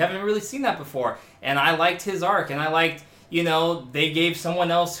Order. We haven't really seen that before, and I liked his arc, and I liked they gave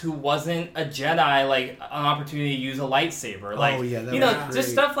someone else who wasn't a Jedi, like, an opportunity to use a lightsaber. Like, Oh, yeah, that was just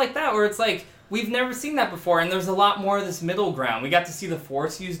great. stuff like that where it's like, we've never seen that before, and there's a lot more of this middle ground. We got to see the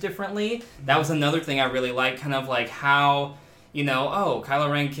Force used differently. That was another thing I really liked, kind of like how, Kylo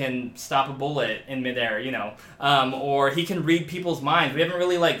Ren can stop a bullet in midair, or he can read people's minds. We haven't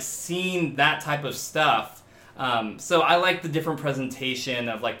really, like, seen that type of stuff. So I like the different presentation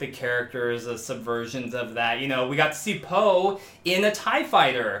of, like, the characters, the subversions of that. We got to see Poe in a TIE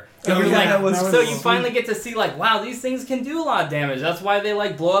fighter. Oh, You're yeah, like, that was so cool. you finally get to see, like, wow, these things can do a lot of damage. That's why they,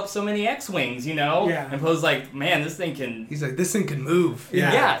 like, blow up so many X-Wings, Yeah. And Poe's like, man, this thing can... He's like, this thing can move.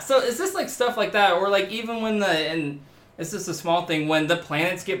 Yeah. So it's just, like, stuff like that. Or, like, even when and it's just a small thing, when the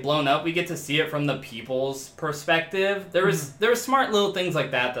planets get blown up, we get to see it from the people's perspective. There were smart little things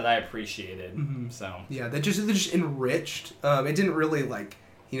like that I appreciated. So Yeah, they just enriched. It didn't really, like,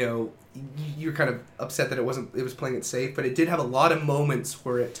 you're kind of upset that it was playing it safe, but it did have a lot of moments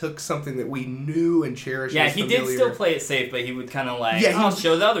where it took something that we knew and cherished. yeah, as he familiar. did still play it safe, but he would kind of like, Yeah, I'll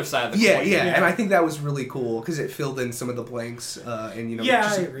show the other side of the Yeah, coin. yeah, and I think that was really cool because it filled in some of the blanks and Yeah,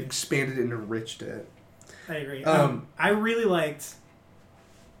 just I agree. expanded it and enriched it. I agree. Um, I really liked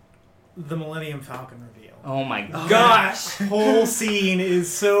the Millennium Falcon reveal. Oh my Oh, gosh. That whole scene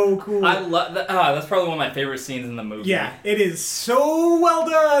is so cool. I love that. That's probably one of my favorite scenes in the movie. Yeah, it is so well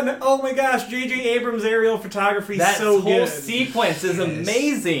done. Oh my gosh, J.J. Abrams' aerial photography is That so whole good. sequence is Yes.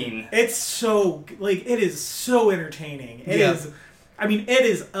 amazing. It's so it is so entertaining. It Yeah. is. I mean, it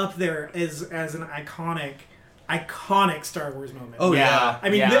is up there as an iconic Star Wars moment. Oh, yeah. I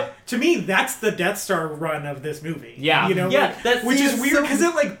mean, yeah. to me, that's the Death Star run of this movie. Yeah. You know, Yeah, like, that which scene is is weird so- because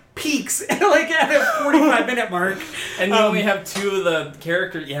it like peaks like at a 45-minute mark. And then we have two of the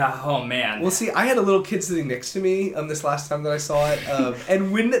characters. Yeah, oh man. Well, see, I had a little kid sitting next to me this last time that I saw it,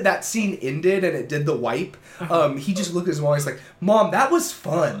 and when that scene ended and it did the wipe, he just looked at his mom. He's like, "Mom, that was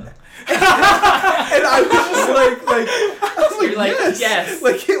fun." And I was just like, You're like, yes, yes.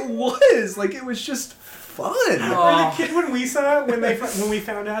 like it was just fun. Were you kid when we saw it when we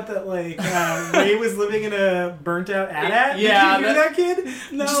found out that like Ray was living in a burnt out AT-AT? Yeah, Did you hear that kid?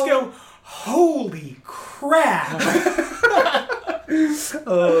 No. Just go, holy crap!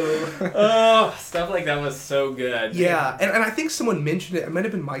 Oh, stuff like that was so good. Yeah, and I think someone mentioned it. It might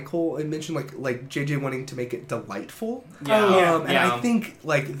have been Michael. It mentioned like JJ wanting to make it delightful. Yeah. Oh, yeah. And I think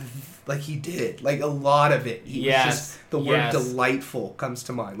like he did like a lot of it. He was Yes. just, the word Yes. delightful comes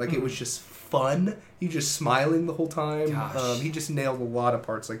to mind. Like it was just fun. You just smiling the whole time. Gosh. He just nailed a lot of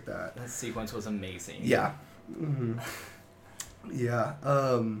parts like that. That sequence was amazing. Yeah. hmm Yeah.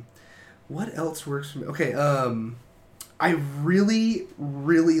 What else works for me? Okay. I really,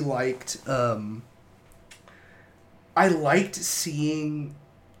 really liked. I liked seeing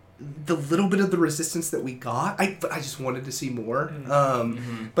the little bit of the resistance that we got. But I just wanted to see more.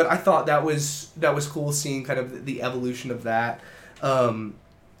 But I thought that was cool seeing kind of the evolution of that. One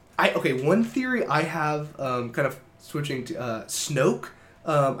theory I have, kind of switching to Snoke.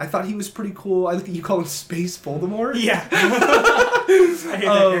 I thought he was pretty cool. I think you call him Space Voldemort. Yeah, I hate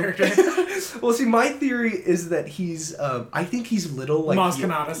that character. Well, see, my theory is that he's, I think he's little like... Maz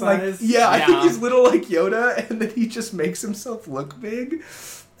Kanata like, size? yeah, I think Yeah. he's little like Yoda, and that he just makes himself look big.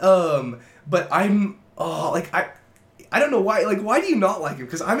 But I'm, I don't know why, like, why do you not like him?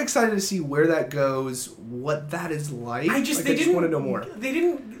 Because I'm excited to see where that goes, what that is like. I just they didn't want to know more. They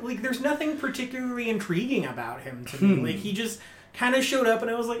didn't like. There's nothing particularly intriguing about him to me. Like he just kind of showed up, and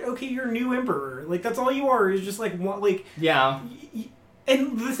I was like, okay, you're new emperor. Like that's all you are. Is just like what like. Yeah.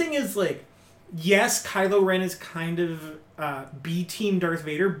 And the thing is, like, yes, Kylo Ren is kind of B team Darth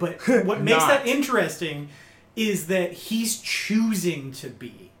Vader, but what makes Not. that interesting is that he's choosing to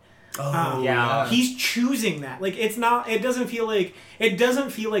be. Oh, yeah. He's choosing that. Like it's not. It doesn't feel like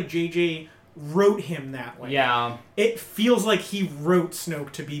JJ wrote him that way. Yeah. It feels like he wrote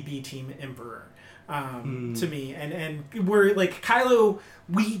Snoke to be B team Emperor. To me, and where like Kylo,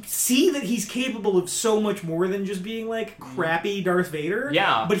 we see that he's capable of so much more than just being like crappy Darth Vader.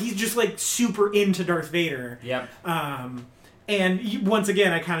 Yeah. but he's just like super into Darth Vader. Yep. Once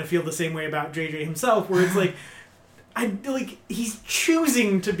again, I kind of feel the same way about JJ himself, where it's like. He's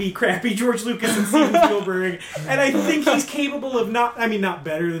choosing to be crappy George Lucas and Steven Spielberg, and I think he's capable of not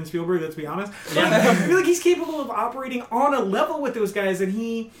better than Spielberg, let's be honest. But I feel like he's capable of operating on a level with those guys, and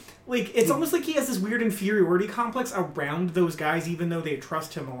it's almost like he has this weird inferiority complex around those guys, even though they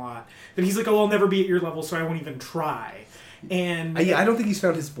trust him a lot. That he's like, oh, I'll never be at your level, so I won't even try. And I don't think he's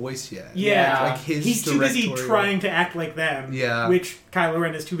found his voice yet. yeah, Like his he's too busy directorial- trying to act like them. Yeah. Which Kylo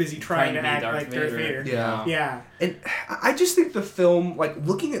Ren is too busy trying to be act Darth like Darth Vader. Vader. Yeah. Yeah. And I just think the film, like,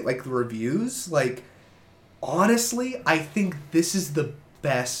 looking at, like, the reviews, like, honestly, I think this is the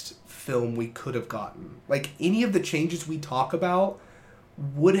best film we could have gotten. Like, any of the changes we talk about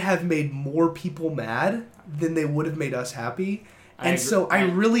would have made more people mad than they would have made us happy. And so I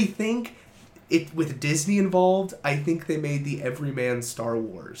really think it, with Disney involved, I think they made the everyman Star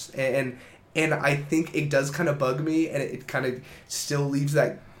Wars. And I think it does kind of bug me, and it kind of still leaves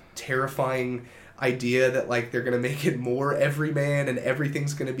that terrifying idea that, like, they're going to make it more everyman and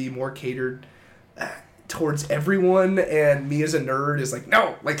everything's going to be more catered towards everyone, and me as a nerd is like,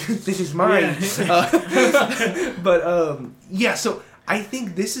 no, like, this is mine. Yeah. So I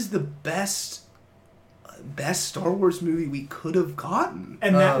think this is the best Star Wars movie we could have gotten.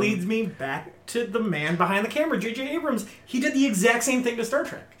 And that leads me back to the man behind the camera, J.J. Abrams. He did the exact same thing to Star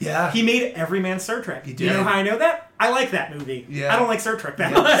Trek. Yeah. He made everyman Star Trek. He did. You know how I know that? I like that movie. Yeah. I don't like Star Trek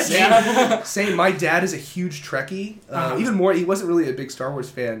that much. Same. My dad is a huge Trekkie. Even more, he wasn't really a big Star Wars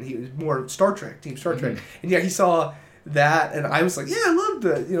fan. He was more Star Trek, Team Star Trek. And yeah, he saw that, and I was like, yeah, I loved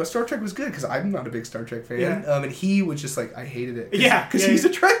it. You know, Star Trek was good, because I'm not a big Star Trek fan. Yeah. And he was just like, I hated it. Because Yeah. he's a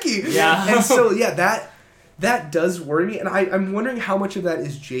Trekkie. Yeah. And so, yeah, that does worry me, and I'm wondering how much of that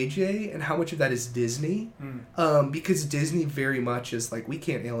is JJ and how much of that is Disney, because Disney very much is like, we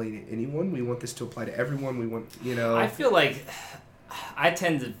can't alienate anyone. We want this to apply to everyone. We want, you know. I feel like I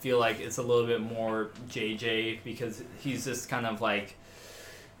tend to feel like it's a little bit more JJ, because he's just kind of like,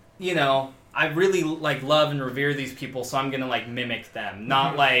 you know, I really like love and revere these people, so I'm gonna like mimic them,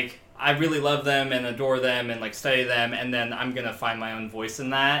 not like I really love them and adore them and like study them, and then I'm gonna find my own voice in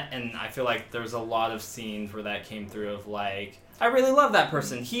that. And I feel like there's a lot of scenes where that came through of like, I really love that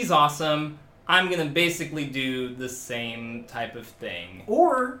person, he's awesome, I'm gonna basically do the same type of thing.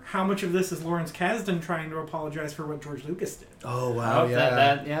 Or how much of this is Lawrence Kasdan trying to apologize for what George Lucas did? Oh wow,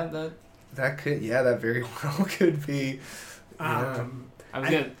 that could, that very well could be. Yeah.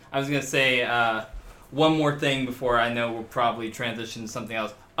 I was gonna say one more thing before I know we'll probably transition to something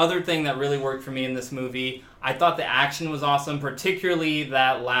else. Other thing that really worked for me in this movie, I thought the action was awesome, particularly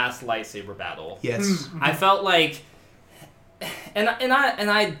that last lightsaber battle. Yes. I felt like, and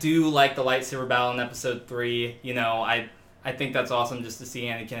I do like the lightsaber battle in Episode 3. You know, I think that's awesome just to see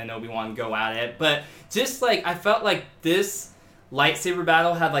Anakin and Obi-Wan go at it. But just like, I felt like this lightsaber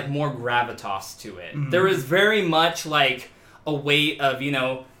battle had like more gravitas to it. Mm-hmm. There was very much like a weight of, you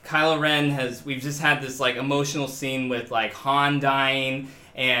know, Kylo Ren we've just had this like emotional scene with like Han dying,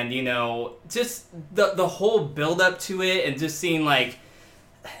 and, you know, just the whole build up to it, and just seeing like,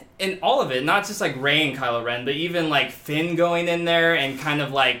 in all of it, not just like Rey and Kylo Ren, but even like Finn going in there and kind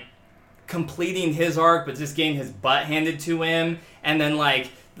of like completing his arc, but just getting his butt handed to him, and then like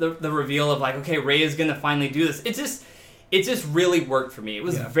the reveal of like, okay, Rey is gonna finally do this. It just really worked for me. It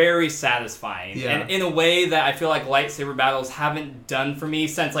was very satisfying. And in a way that I feel like lightsaber battles haven't done for me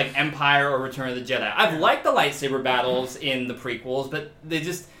since like Empire or Return of the Jedi. I've liked the lightsaber battles in the prequels, but they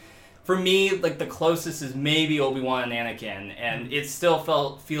just, for me, like the closest is maybe Obi-Wan and Anakin. And it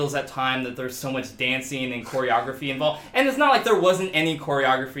still feels at time that there's so much dancing and choreography involved. And it's not like there wasn't any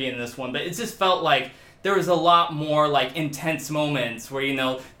choreography in this one, but it just felt like there was a lot more like intense moments where, you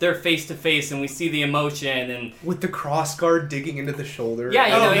know, they're face to face and we see the emotion, and with the cross guard digging into the shoulder. Yeah,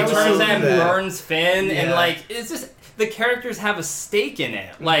 you know, he turns and that. burns Finn, and like, it's just, the characters have a stake in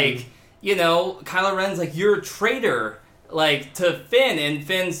it. Like, you know, Kylo Ren's like, you're a traitor, like, to Finn, and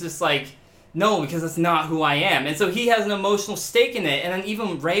Finn's just like, no, because that's not who I am. And so he has an emotional stake in it. And then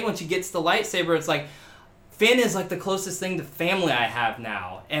even Rey, when she gets the lightsaber, it's like, Finn is like the closest thing to family I have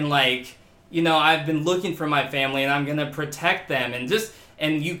now, and like, you know, I've been looking for my family, and I'm gonna protect them,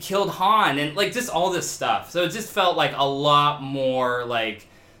 and you killed Han, and like just all this stuff. So it just felt like a lot more like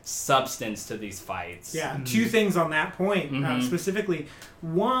substance to these fights. Yeah, two things on that point specifically.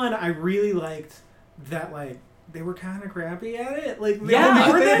 One, I really liked that like they were kind of crappy at it. Like they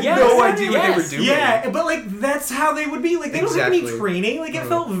had no idea what they were doing. Yeah, but like that's how they would be. Like they don't have any training. Like it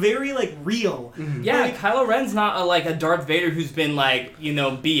felt very like real. Yeah, like, Kylo Ren's not like a Darth Vader who's been like, you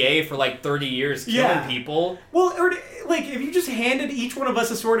know, BA for like 30 years killing people. Well, or like if you just handed each one of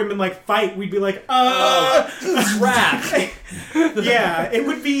us a sword and been like fight, we'd be like, crap. Yeah, it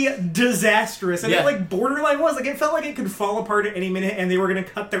would be disastrous. And it like borderline was like, it felt like it could fall apart at any minute, and they were gonna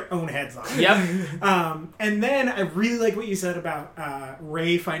cut their own heads off. Yep. And then I really like what you said about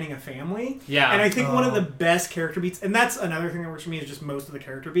Rey finding a family. Yeah. And I think one of the best character beats, and that's another thing that works for me, is just most of the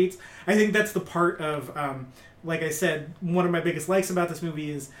character beats. I think that's the part of, like I said, one of my biggest likes about this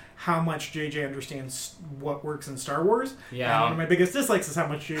movie is how much JJ understands what works in Star Wars. Yeah. And one of my biggest dislikes is how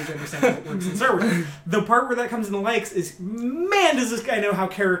much JJ understands what works in Star Wars. The part where that comes into likes is, man, does this guy know how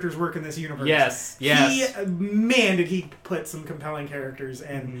characters work in this universe. Yes. Man, did he put some compelling characters,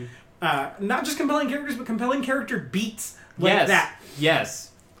 and not just compelling characters, but compelling character beats like yes. that.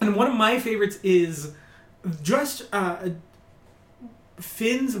 Yes. And one of my favorites is just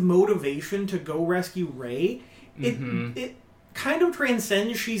Finn's motivation to go rescue Rey. It kind of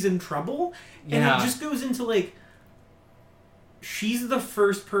transcends she's in trouble, and it just goes into like, she's the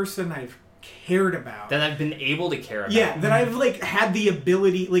first person I've cared about. That I've been able to care about. Yeah, that I've like had the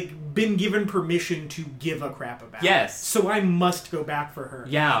ability, like been given permission to give a crap about. Yes. So I must go back for her.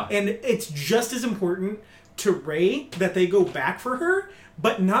 Yeah. And it's just as important to Rey that they go back for her,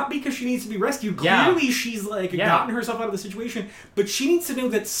 but not because she needs to be rescued. Clearly she's like gotten herself out of the situation, but she needs to know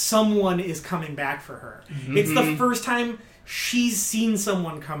that someone is coming back for her. It's the first time she's seen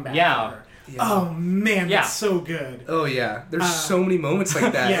someone come back for her. Yeah. Oh man, that's so good. Oh yeah, there's so many moments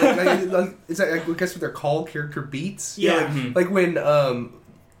like that. It's like, I guess what they're called, character beats. Yeah, like when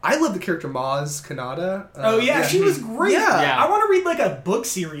I love the character Maz Kanata. She was great. Yeah. I want to read like a book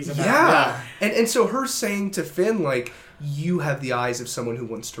series about her. Yeah, and so her saying to Finn like, "You have the eyes of someone who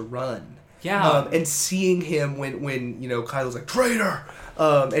wants to run." Yeah, and seeing him when Kylo's like traitor.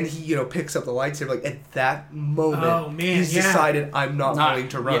 And he, picks up the lightsaber. Like at that moment, he's decided, I'm not going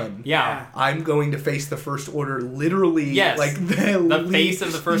to run. Yeah, I'm going to face the First Order. Literally, like the face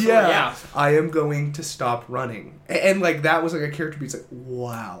of the First Order. Yeah, I am going to stop running. And like that was like a character beat. It's like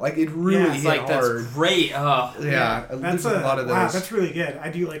wow, like it really hit hard. That's great. That's a lot of those. Wow, that's really good. I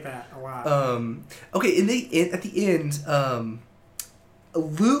do like that a lot. Okay, at the end,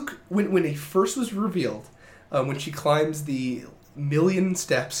 Luke, when he first was revealed, when she climbs the 1,000,000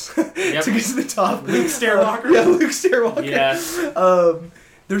 steps to get to the top. Luke Stairwalker. Luke Stairwalker. Yes.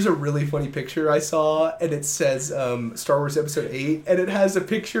 There's a really funny picture I saw, and it says Star Wars Episode 8, and it has a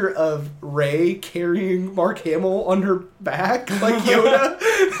picture of Rey carrying Mark Hamill on her back, like Yoda.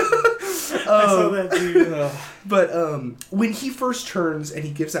 I saw that too. But when he first turns and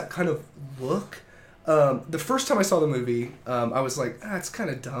he gives that kind of look, the first time I saw the movie, I was like, it's kind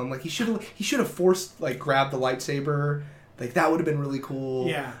of dumb. Like he should have forced grabbed the lightsaber. Like that would have been really cool.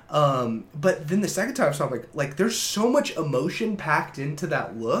 Yeah. But then the second time I saw it, like there's so much emotion packed into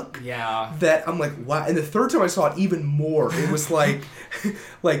that look. Yeah. That I'm like, wow. And the third time I saw it, even more. It was like,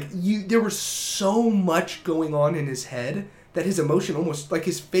 there was so much going on in his head that his emotion almost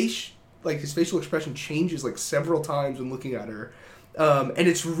his facial expression changes like several times when looking at her, and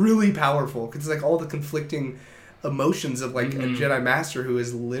it's really powerful because it's like all the conflicting emotions of like a Jedi Master who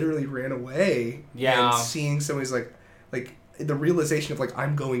has literally ran away. Yeah. And seeing somebody's like the realization of like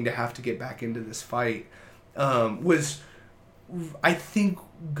I'm going to have to get back into this fight was, I think,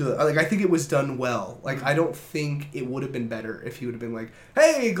 good. Like I think it was done well. Like I don't think it would have been better if he would have been like,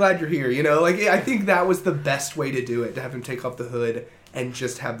 "Hey, glad you're here." Like I think that was the best way to do it, to have him take off the hood and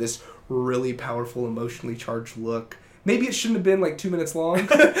just have this really powerful, emotionally charged look. Maybe it shouldn't have been like 2 minutes long.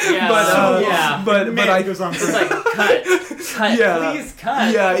 But I goes on. It's like cut, please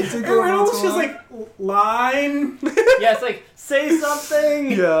cut. Yeah, it's like almost just like line. Yeah, it's like say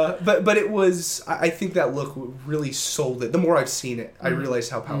something. Yeah, but it was. I think that look really sold it. The more I've seen it, I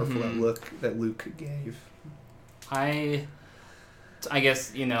realized how powerful that look that Luke gave. I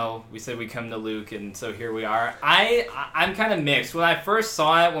guess, we said we come to Luke, and so here we are. I'm kind of mixed. When I first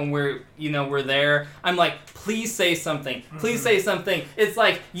saw it, when we're there, I'm like, please say something. Please say something. It's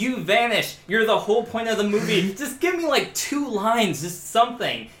like, you vanish. You're the whole point of the movie. Just give me like 2 lines, just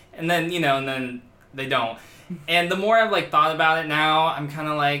something. And then, and then they don't. And the more I've thought about it now, I'm kind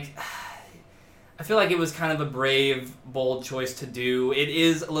of like, I feel like it was kind of a brave, bold choice to do. It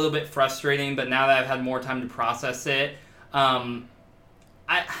is a little bit frustrating, but now that I've had more time to process it,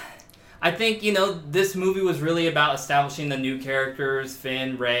 I think, this movie was really about establishing the new characters,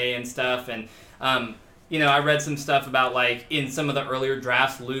 Finn, Rey, and stuff, and, I read some stuff about, in some of the earlier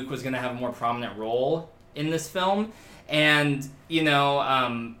drafts, Luke was going to have a more prominent role in this film, and,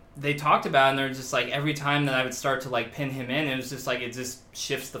 they talked about it, and they're just, every time that I would start to, pin him in, it was just, it just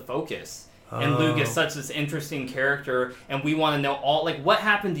shifts the focus. And Luke is such this interesting character, and we want to know all, what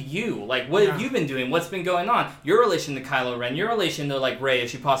happened to you? What have you been doing? What's been going on? Your relation to Kylo Ren, your relation to, Rey,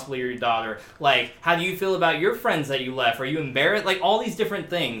 is she possibly your daughter? How do you feel about your friends that you left? Are you embarrassed? All these different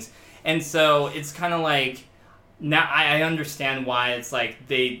things. And so it's kind of now I understand why it's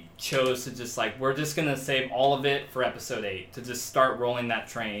they chose to just we're just going to save all of it for Episode 8, to just start rolling that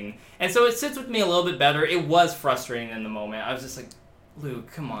train. And so it sits with me a little bit better. It was frustrating in the moment. I was just like,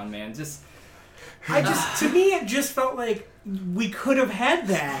 Luke, come on, man, just... To me, it just felt like we could have had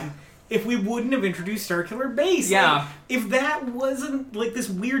that if we wouldn't have introduced Starkiller Base. Yeah. If that wasn't this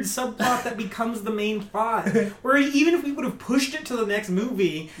weird subplot that becomes the main plot, where even if we would have pushed it to the next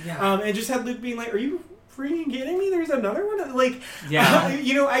movie, and just had Luke being like, "Are you freaking kidding me? There's another one? Like, Yeah.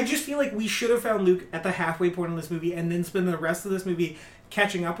 I just feel like we should have found Luke at the halfway point in this movie and then spend the rest of this movie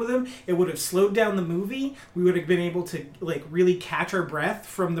catching up with him. It would have slowed down the movie. We would have been able to, like, really catch our breath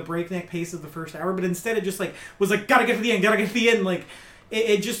from the breakneck pace of the first hour. But instead it just, like, was like, gotta get to the end. Like,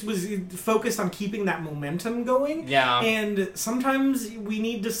 it just was focused on keeping that momentum going. Yeah. And sometimes we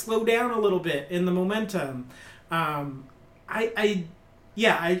need to slow down a little bit in the momentum. I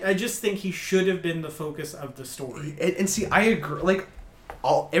just think he should have been the focus of the story. And see, I agree. Like,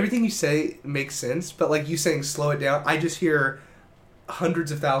 everything you say makes sense, but like you saying slow it down, I just hear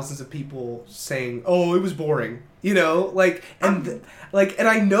hundreds of thousands of people saying, "Oh, it was boring," and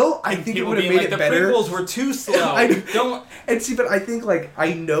I know, I think it would have made it better. The prequels were too slow. But I think, like,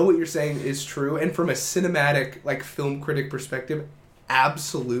 I know what you're saying is true, and from a cinematic, like, film critic perspective,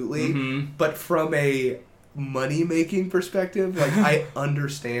 absolutely. Mm-hmm. But from a money-making perspective, like, I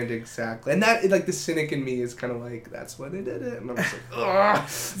understand exactly. And that, like, the cynic in me is kind of like, that's why they did it. And I'm just like,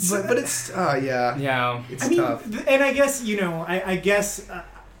 ugh. But it's, yeah. Yeah. It's tough. And I guess, I guess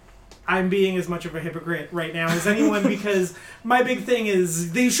I'm being as much of a hypocrite right now as anyone because my big thing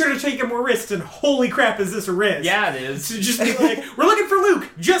is they should have taken more risks, and holy crap, is this a risk? Yeah, it is. To just be like, we're looking for Luke.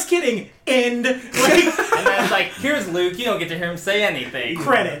 Just kidding. End. Like, and then it's like, here's Luke. You don't get to hear him say anything.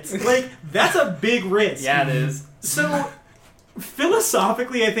 Credits. Like, that's a big risk. Yeah, it is. So,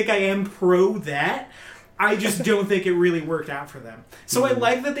 philosophically, I think I am pro that. I just don't think it really worked out for them. So I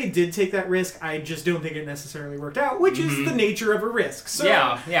like that they did take that risk. I just don't think it necessarily worked out, which is the nature of a risk. So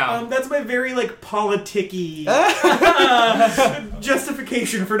yeah. That's my very, like, politic-y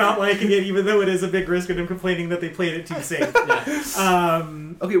justification for not liking it, even though it is a big risk and I'm complaining that they played it too safe. Yeah.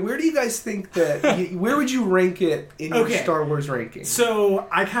 Okay, where do you guys think that... where would you rank it in your Star Wars ranking? So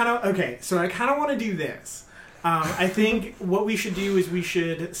I kind of want to do this. I think what we should do is we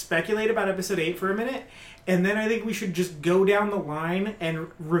should speculate about Episode 8 for a minute, and then I think we should just go down the line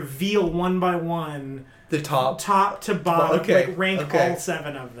and reveal one by one the top to bottom, okay. like rank all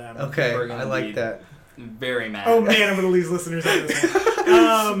 7 of them. Okay, I like that. Very mad. Oh man, I'm going to lose listeners on this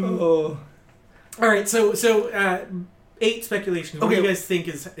one. All right, so 8 speculations. What do you guys think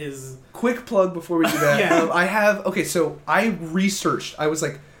is... Quick plug before we do that. Yeah. So I researched. I was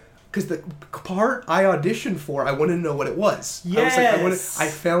like... Because the part I auditioned for, I wanted to know what it was. Yes. I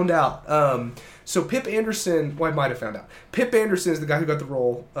found out. So Pip Anderson, I might have found out. Pip Anderson is the guy who got the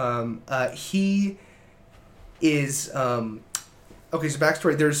role. He is... so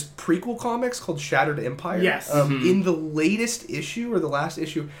backstory. There's prequel comics called Shattered Empire. Yes. In the latest issue, or the last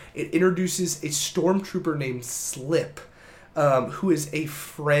issue, it introduces a stormtrooper named Slip, who is a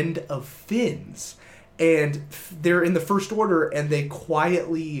friend of Finn's. And they're in the First Order, and they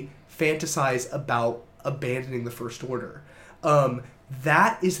quietly fantasize about abandoning the First Order.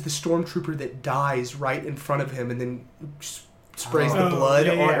 That is the stormtrooper that dies right in front of him and then sprays the blood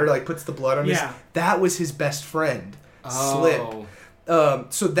on, or like puts the blood on his... That was his best friend, Slip.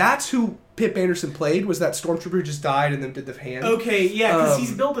 So that's who Pip Anderson played, was that stormtrooper who just died and then did the hand. Okay, yeah, because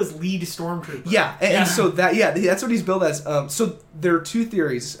he's billed as lead stormtrooper. Yeah, and so that's what he's billed as. So there are 2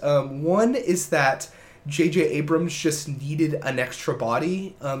 theories. One is that J.J. Abrams just needed an extra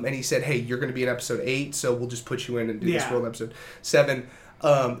body, and he said, hey, you're going to be in episode 8, so we'll just put you in and do this role in episode 7.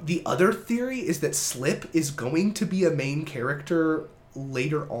 The other theory is that Slip is going to be a main character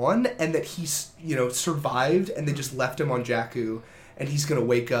later on, and that he's, survived, and they just left him on Jakku, and he's going to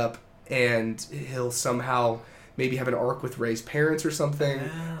wake up, and he'll somehow maybe have an arc with Rey's parents or something,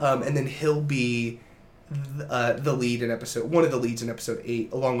 and then he'll be the lead in one of the leads in episode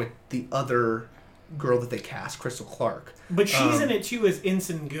 8, along with the other girl that they cast, Crystal Clark. But she's in it too as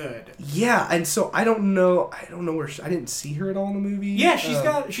Ensign Good. Yeah, and so I don't know where I didn't see her at all in the movie. Yeah, she's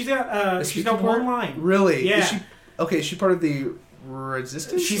got one line. Really? Yeah. Is she part of the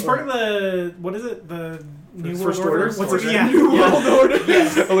Resistance? She's part of the, what is it? The New World First Order? What's it? Yeah. New World Order.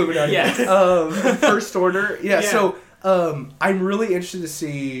 Yes. Illuminati. Yes. First Order. Yeah. So I'm really interested to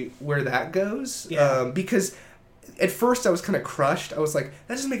see where that goes. Yeah. Because at first I was kind of crushed. I was like,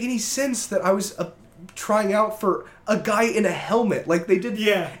 that doesn't make any sense that I was trying out for a guy in a helmet. Like, they did.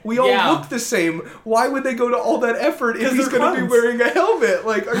 Yeah. We all look the same. Why would they go to all that effort if he's going to be wearing a helmet?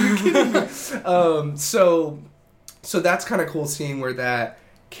 Like, are you kidding me? So that's kind of cool, seeing where that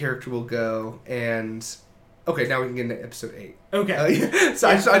character will go. And okay, now we can get into episode 8. Okay. So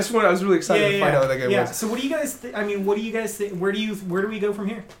I was really excited to find out what that guy was. Yeah. So what do you guys what do you guys think? Where do we go from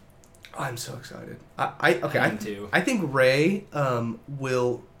here? I'm so excited. I too. I think Rey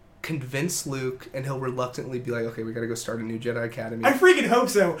will convince Luke, and he'll reluctantly be like, okay, we gotta go start a new Jedi Academy. I freaking hope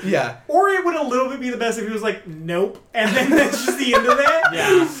so. Yeah. Or it would a little bit be the best if he was like, nope, and then that's just the end of it.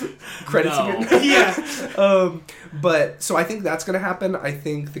 Credits No. again. Yeah. But so I think that's going to happen. I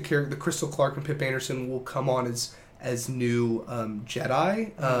think the Crystal Clark and Pip Anderson will come on as new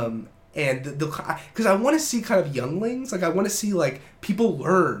Jedi. And because I want to see kind of younglings, like I want to see like people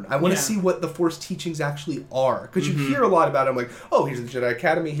learn. I want to see what the Force teachings actually are. Because you hear a lot about them, like, oh, here's the Jedi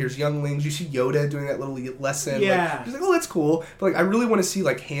Academy, here's younglings. You see Yoda doing that little lesson. Yeah. Like, he's like, oh, that's cool. But like, I really want to see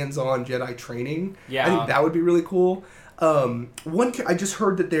like hands-on Jedi training. Yeah. I think that would be really cool. I just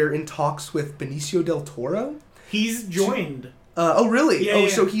heard that they're in talks with Benicio del Toro. He's joined. Oh, really? Yeah,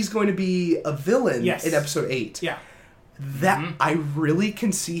 So he's going to be a villain Yes. in Episode 8. Yeah. That I really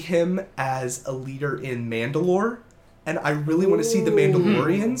can see him as a leader in Mandalore, and I really want to see the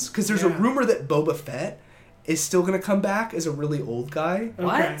Mandalorians because there's a rumor that Boba Fett is still going to come back as a really old guy.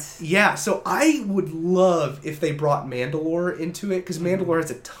 What? Yeah, so I would love if they brought Mandalore into it because Mandalore has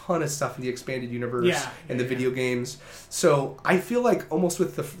a ton of stuff in the expanded universe and the video games. So I feel like almost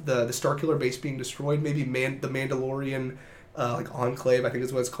with the Starkiller base being destroyed, maybe the Mandalorian. Like Enclave, I think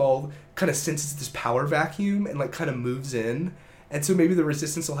is what it's called, kind of senses this power vacuum and like kind of moves in, and so maybe the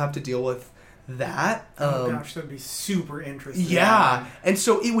Resistance will have to deal with that. Oh gosh, that'd be super interesting. Yeah, and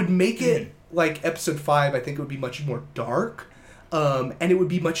so it would make it like Episode 5. I think it would be much more dark, and it would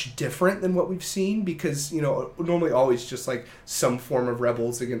be much different than what we've seen because normally always just like some form of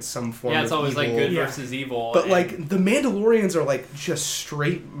rebels against some form. Yeah, it's of always evil. like good versus evil. But like the Mandalorians are like just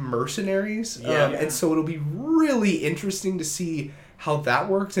straight mercenaries, and so it'll be really interesting to see how that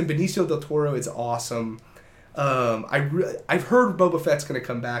works. And Benicio del Toro is awesome. I've heard Boba Fett's going to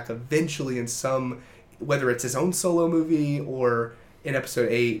come back eventually in some, whether it's his own solo movie or in Episode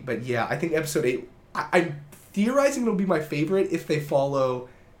 8. But yeah, I think Episode 8. I'm theorizing it'll be my favorite if they follow,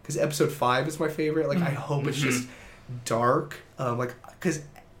 because Episode 5 is my favorite. Like I hope it's just dark, because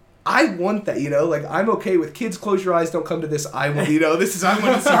I want that, like I'm okay with kids. Close your eyes, don't come to this. I want, this is I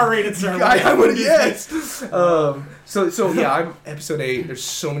want to R-rated Star Wars. I want yes. So yeah, I'm Episode 8. There's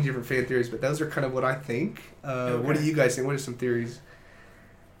so many different fan theories, but those are kind of what I think. What do you guys think? What are some theories?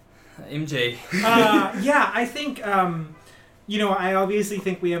 MJ. I think I obviously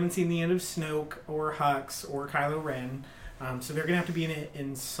think we haven't seen the end of Snoke or Hux or Kylo Ren, so they're gonna have to be in it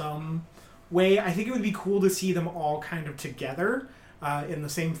in some way. I think it would be cool to see them all kind of together. In the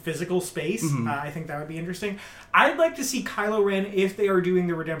same physical space. I think that would be interesting. I'd like to see Kylo Ren, if they are doing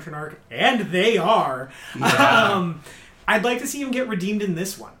the redemption arc, and they are, I'd like to see him get redeemed in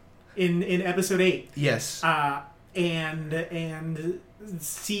this one, in Episode 8. Yes. And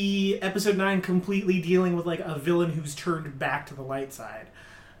see Episode 9 completely dealing with like a villain who's turned back to the light side.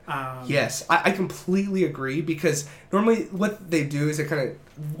 Yes, I completely agree, because normally what they do is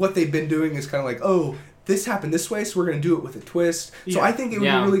what they've been doing is kind of like, oh, this happened this way, so we're going to do it with a twist. So I think it would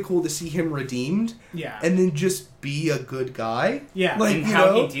be really cool to see him redeemed. Yeah. And then just be a good guy. Yeah. Like, and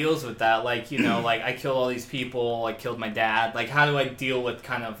how he deals with that. Like, like, I killed all these people, I killed my dad. Like, how do I deal with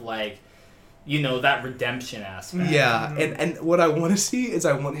kind of like, that redemption aspect? Yeah. And what I want to see is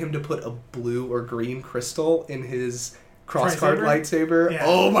I want him to put a blue or green crystal in his crossguard lightsaber. Yeah.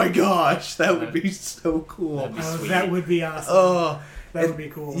 Oh my gosh, that would be so cool. That would be awesome. That would be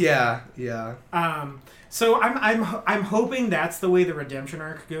cool. Yeah. So I'm hoping that's the way the redemption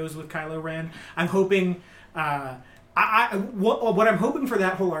arc goes with Kylo Ren. I'm hoping what I'm hoping for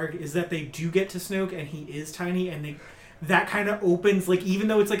that whole arc is that they do get to Snoke and he is tiny, and that kind of opens, like, even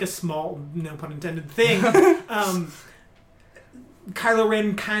though it's like a small, no pun intended, thing, Kylo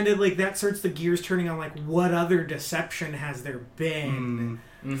Ren kind of like that starts the gears turning on, like, what other deception has there been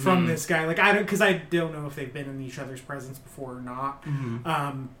from this guy? Like, because I don't know if they've been in each other's presence before or not.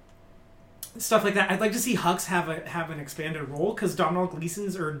 Stuff like that. I'd like to see Hux have an expanded role, because Domhnall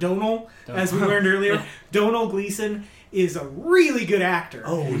Gleeson's, or Donal, as we learned earlier, Domhnall Gleeson is a really good actor.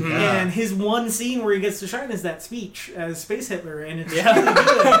 Oh, yeah. And his one scene where he gets to shine is that speech as Space Hitler, and it's really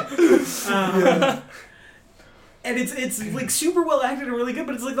good. And it's like super well acted and really good,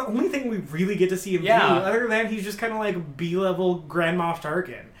 but it's like the only thing we really get to see him do. Other than that, he's just kind of like B-level Grand Moff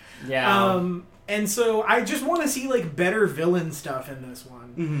Tarkin. Yeah. And so I just want to see like better villain stuff in this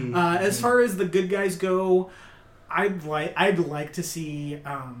one. As far as the good guys go, I'd like to see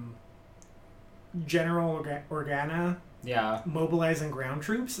General Organa mobilizing ground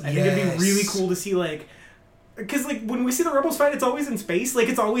troops. I think it'd be really cool to see, like, because like when we see the Rebels fight, it's always in space, like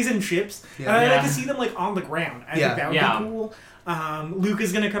it's always in ships, and I'd like to see them like on the ground. I think that would be cool. Luke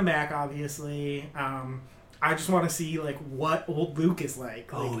is gonna come back, obviously. I just want to see like what old Luke is like.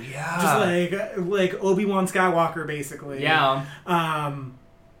 Just like Obi-Wan Skywalker, basically. Yeah.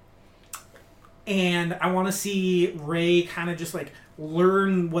 And I want to see Rey kind of just like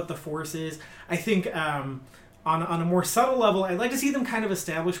learn what the Force is. I think on a more subtle level, I'd like to see them kind of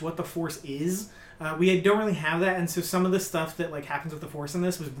establish what the Force is. We don't really have that, and so some of the stuff that like happens with the Force in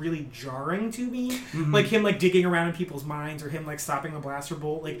this was really jarring to me. Like him like digging around in people's minds, or him like stopping the blaster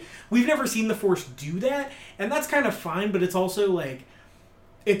bolt. Like we've never seen the Force do that, and that's kind of fine. But it's also like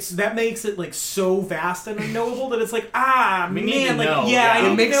that makes it like so vast and unknowable that it's like We need to like know, I yeah.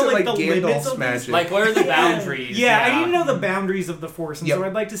 need It makes to know it like like the limits Gandalf's of this. magic. Like, what are the boundaries? Yeah, I need to know the boundaries of the Force, and Yep. so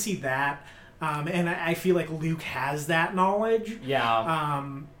I'd like to see that. And I feel like Luke has that knowledge. Yeah.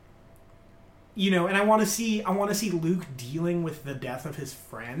 And I want to see Luke dealing with the death of his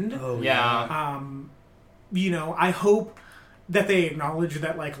friend. Oh, Yeah. I hope that they acknowledge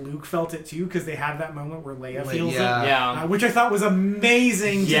that like Luke felt it too, because they have that moment where Leia feels yeah. it. Yeah. Which I thought was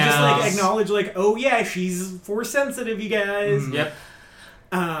amazing to just like Yes. acknowledge like, oh yeah, she's Force sensitive, you guys. Yep.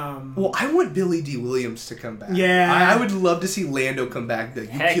 Well, I want Billy D. Williams to come back. Yeah. I would love to see Lando come back.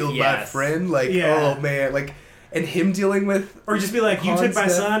 Like, you Heck killed my yes. friend. Like, Yeah. oh man, like, and him dealing with, Or just be like, you took my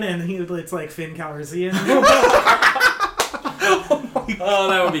Concept. son, and it's like Finn Calrissian. Oh,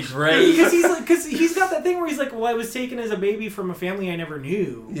 that would be great. Because he's got that thing where he's like, well, I was taken as a baby from a family I never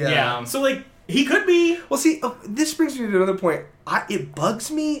knew. Yeah. So like he could be. Well, see, this brings me to another point. It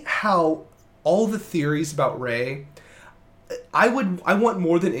bugs me how all the theories about Rey. I want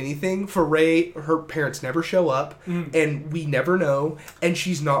more than anything for Rey. Her parents never show up, and we never know, and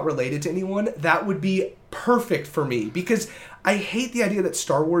she's not related to anyone. That would be perfect for me, because I hate the idea that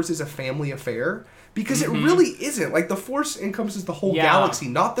Star Wars is a family affair. Because it really isn't. Like, the Force encompasses the whole galaxy,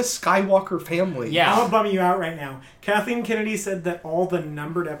 not the Skywalker family. Yeah. I'll bum you out right now. Kathleen Kennedy said that all the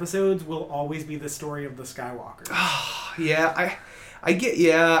numbered episodes will always be the story of the Skywalkers. Yeah, I get,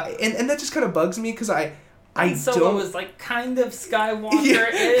 and that just kind of bugs me, because I Solo don't... was like kind of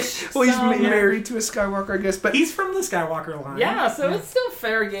Skywalker-ish. Well, he's some. married to a Skywalker, I guess, but... He's from the Skywalker line. Yeah, so it's still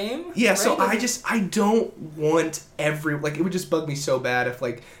fair game. Yeah, so right? I don't want like, it would just bug me so bad if,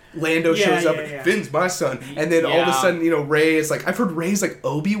 like, Lando shows up and Finn's my son, and then all of a sudden, Rey is like, I've heard Rey's like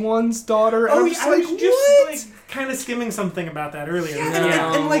Obi-Wan's daughter, and Oh, I'm yeah, just I like, was just what? like we're skimming something about that earlier.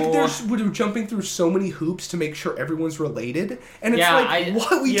 Yeah, and like we're jumping through so many hoops to make sure everyone's related, and it's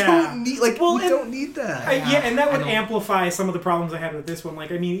what we don't need. Like, we don't need that. And that would amplify some of the problems I had with this one.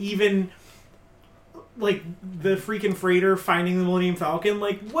 Like, I mean, even like the freaking freighter finding the Millennium Falcon.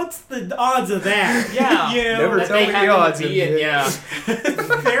 Like, what's the odds of that? Yeah, you know, Never that tell they me had the them odds to of be in, it. yeah.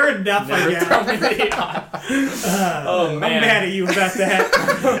 fair enough. I Never guess. tell me the odds. Oh I'm man, mad at you about that.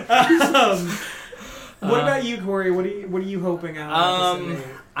 What about you, Corey? What are you hoping out? of episode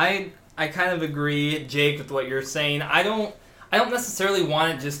 8? I kind of agree, Jake, with what you're saying. I don't necessarily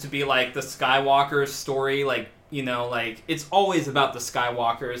want it just to be like the Skywalker story, like, like it's always about the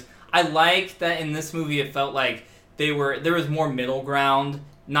Skywalkers. I like that in this movie it felt like there was more middle ground.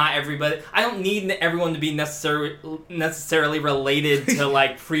 Not everybody. I don't need everyone to be necessarily related to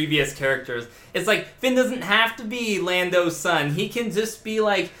like previous characters. It's like Finn doesn't have to be Lando's son. He can just be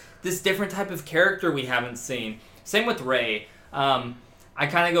like this different type of character we haven't seen. Same with Rey. I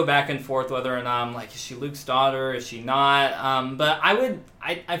kind of go back and forth whether or not I'm like, is she Luke's daughter? Is she not? But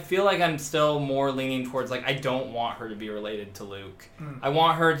I feel like I'm still more leaning towards like, I don't want her to be related to Luke. I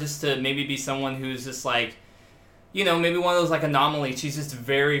want her just to maybe be someone who's just like, maybe one of those like anomalies. She's just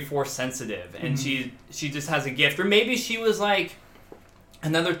very Force sensitive, and she just has a gift. Or maybe she was like,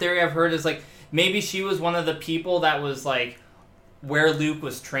 another theory I've heard is like, maybe she was one of the people that was like, where Luke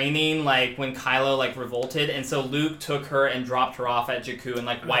was training, like when Kylo like revolted, and so Luke took her and dropped her off at Jakku and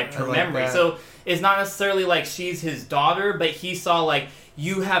like wiped her memory. That. So it's not necessarily like she's his daughter, but he saw like,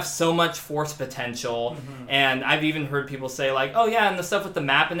 you have so much Force potential, and I've even heard people say like, oh yeah, and the stuff with the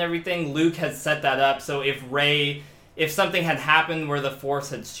map and everything, Luke has set that up, so if something had happened where the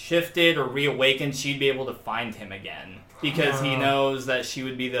Force had shifted or reawakened, she'd be able to find him again, because he knows that she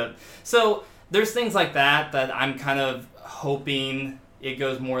would be the... So there's things like that I'm kind of hoping it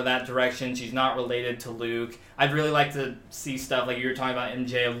goes more that direction. She's not related to Luke. I'd really like to see stuff like you were talking about,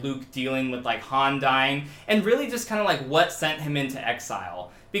 MJ, of Luke dealing with like Han dying, and really just kind of like what sent him into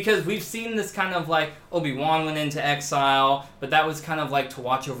exile. Because we've seen this kind of like, Obi-Wan went into exile, but that was kind of like to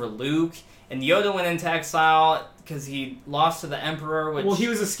watch over Luke, and Yoda went into exile because he lost to the Emperor, which... Well, he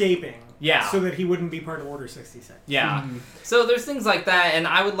was escaping. Yeah. So that he wouldn't be part of Order 66. Yeah. So there's things like that, and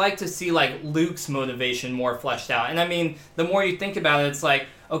I would like to see like Luke's motivation more fleshed out. And I mean, the more you think about it, it's like,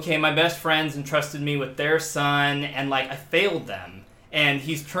 okay, my best friends entrusted me with their son, and like I failed them, and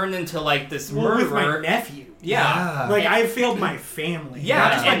he's turned into like this murderer. With my nephew. Yeah. Like, I failed my family. Yeah,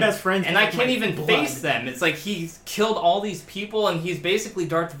 Not just my best friends. And but I like can't my even blood. face them. It's like he's killed all these people, and he's basically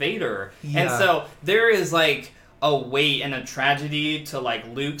Darth Vader. Yeah. And so there is like a weight and a tragedy to like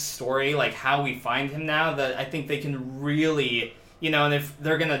Luke's story, like how we find him now, that I think they can really, and if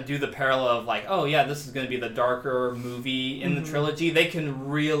they're gonna do the parallel of like, oh yeah, this is gonna be the darker movie in the trilogy, they can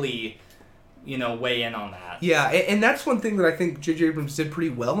really, weigh in on that. Yeah, and that's one thing that I think J.J. Abrams did pretty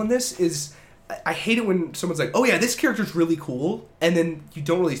well in this is I hate it when someone's like, oh yeah, this character's really cool, and then you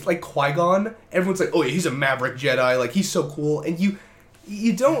don't really, like Qui-Gon, everyone's like, oh yeah, he's a Maverick Jedi, like he's so cool, and you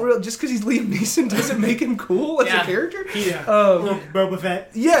don't really, just because he's Liam Neeson doesn't make him cool as a character. Yeah. Boba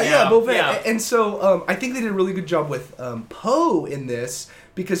Fett. Yeah, Boba Fett. Yeah. And so I think they did a really good job with Poe in this,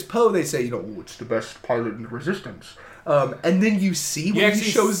 because Poe, they say, it's the best pilot in the Resistance. And then you see when he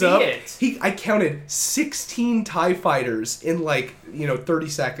shows up, I counted 16 TIE fighters in 30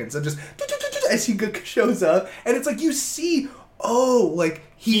 seconds. And just as he shows up, and it's like you see,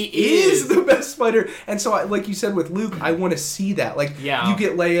 he is the best fighter. And so, like you said with Luke, I want to see that. You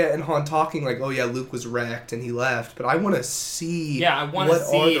get Leia and Han talking like, oh yeah, Luke was wrecked and he left, but I want to see. Yeah, I want to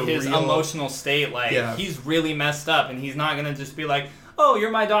see his emotional state. He's really messed up, and he's not gonna just be like, oh,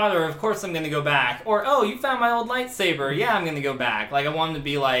 you're my daughter, of course I'm going to go back. Or, oh, you found my old lightsaber, yeah, I'm going to go back. I want him to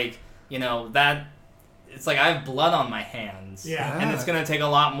be that, it's like I have blood on my hands. Yeah. And it's going to take a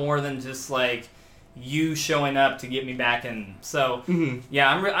lot more than just, you showing up to get me back in. So, yeah,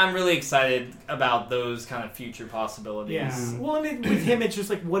 I'm really excited about those kind of future possibilities. Yeah. Well, and with him, it's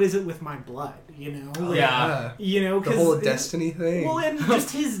just what is it with my blood, Yeah. The whole destiny thing. Well, and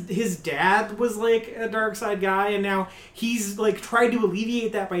just his dad was a dark side guy, and now he's tried to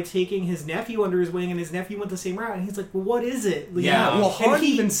alleviate that by taking his nephew under his wing, and his nephew went the same route, and he's like, well, what is it? Well, Han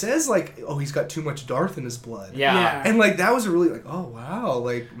even says oh, he's got too much Darth in his blood. Yeah. And that was a really oh wow,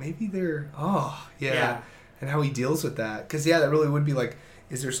 maybe they're yeah. And how he deals with that, because that really would be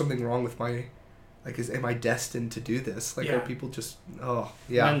is there something wrong with my am I destined to do this? Are people just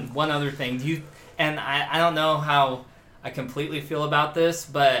And one other thing, and I don't know how I completely feel about this,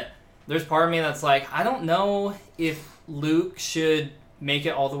 but there's part of me that's I don't know if Luke should make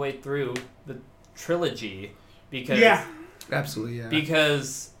it all the way through the trilogy, because absolutely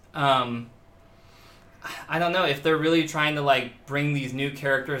because I don't know if they're really trying to bring these new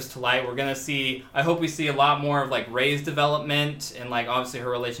characters to light. We're gonna see. I hope we see a lot more of Rey's development and obviously her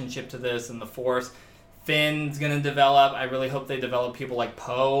relationship to this and the Force. Finn's gonna develop. I really hope they develop people like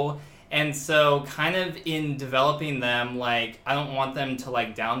Poe. And so, kind of in developing them, I don't want them to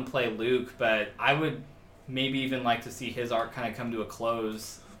downplay Luke, but I would maybe even like to see his arc kind of come to a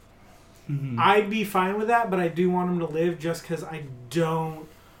close. Mm-hmm. I'd be fine with that, but I do want him to live just because I don't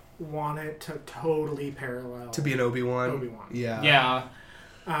want it to totally parallel to be an Obi-Wan. Yeah.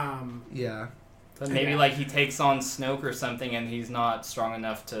 Yeah. So maybe he takes on Snoke or something, and he's not strong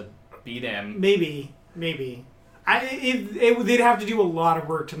enough to beat him. Maybe. They'd have to do a lot of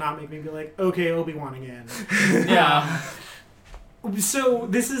work to not make me be okay, Obi-Wan again. Yeah. So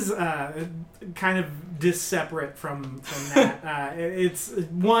this is kind of separate from that. It's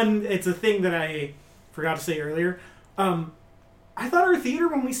a thing that I forgot to say earlier. I thought our theater,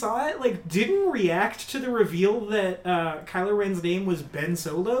 when we saw it, didn't react to the reveal that Kylo Ren's name was Ben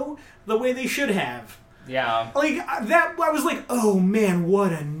Solo the way they should have. Yeah. That, I was oh man,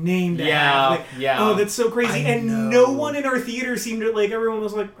 what a name to have. Oh, that's so crazy. No one in our theater seemed to, everyone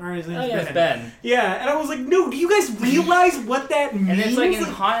was alright, his name's Ben. Yeah, and I was no, do you guys realize what that means? And it's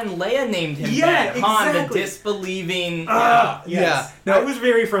and Han and Leia named him Ben. Exactly. Han, the disbelieving... Yes. Yeah. No, I was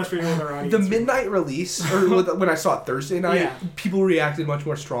very frustrated with our audience. The midnight release, or when I saw it Thursday night, people reacted much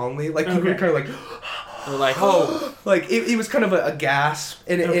more strongly. People were kind of they're oh. It was kind of a gasp,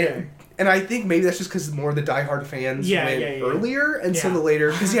 and and I think maybe that's just because more of the diehard fans went earlier, and so the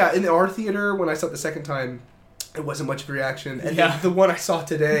later... Because, in our theater, when I saw it the second time, it wasn't much of a reaction. And the one I saw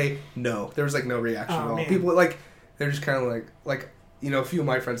today, no. There was, no reaction at all. Man. People, they're just kind of a few of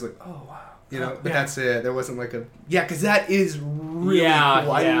my friends oh, wow. But that's it. There wasn't a... Yeah, because that is really cool. I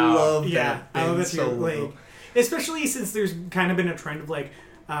love that. I love that Solo. Especially since there's kind of been a trend of,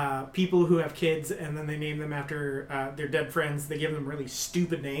 people who have kids and then they name them after their dead friends. They give them really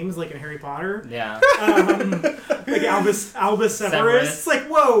stupid names, like in Harry Potter. Yeah. Albus Severus. It's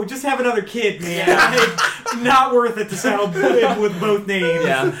whoa, just have another kid, man. Yeah. Not worth it to saddle him with both names.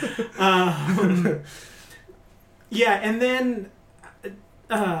 Yeah. Yeah, and then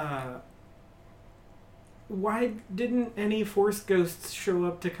why didn't any Force ghosts show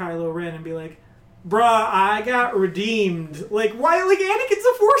up to Kylo Ren and be bruh, I got redeemed. Why, Anakin's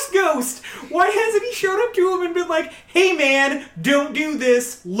a Force ghost. Why hasn't he showed up to him and been hey man, don't do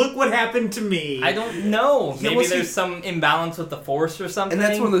this. Look what happened to me. I don't know. Maybe there's some imbalance with the Force or something. And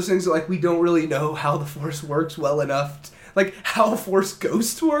that's one of those things that, we don't really know how the Force works well enough. like how Force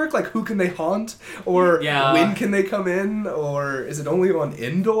ghosts work. Like who can they haunt, or Yeah. when can they come in, or is it only on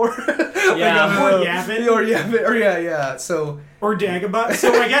Endor? Yeah. Or Yavin. or Yavin, or yeah. So Or Dagobah.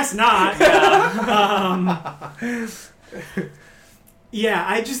 So I guess not. Yeah,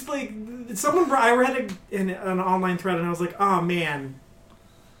 I just like I read an online thread and I was like, oh man,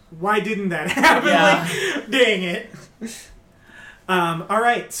 why didn't that happen? Yeah. Like, dang it. All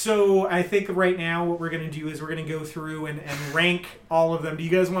right, so I think right now what we're going to do is we're going to go through and rank all of them. Do you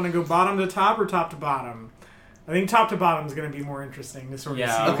guys want to go bottom to top or top to bottom? I think top to bottom is going to be more interesting to sort of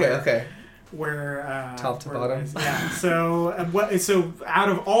Yeah. see okay. where Top to where it bottom. is. Yeah. So so out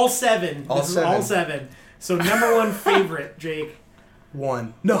of all seven, All this is seven. all seven. So number one favorite, Jake.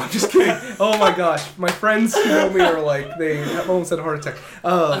 1. No, I'm just kidding. Oh my gosh, my friends who know me are like they almost had a heart attack.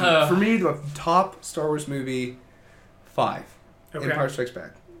 For me, the top Star Wars movie, 5. Okay. Empire Strikes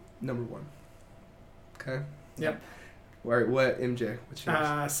Back, number 1. Okay. Yep. All right. What MJ? What's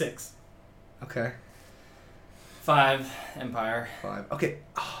yours? 6. Okay. 5, Empire. 5. Okay.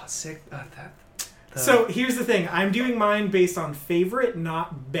 Oh, 6. So here's the thing. I'm doing mine based on favorite,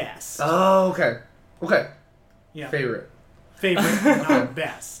 not best. Oh, okay. Okay. Yeah. Favorite. Favorite, not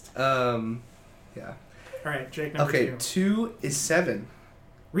best. Yeah. All right, Jake. Number Okay. 2. 2 is 7.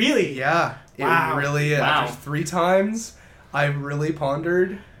 Really? Yeah. It Wow. really is. Wow. After 3 times, I really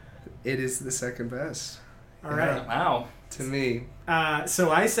pondered. It is the second best. All right. Wow. To me.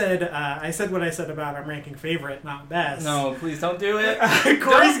 So I said what I said about I'm ranking favorite, not best. No, please don't do it.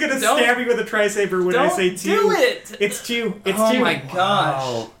 Corey's gonna Don't- stab me with a tri-saber when I Don't say 2. do it. It's 2. It's Oh 2. my gosh.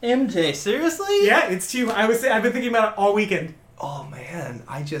 Wow. MJ, seriously? Yeah, it's 2. I've been thinking about it all weekend. Oh man,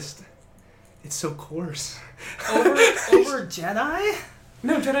 it's so coarse. Over Jedi?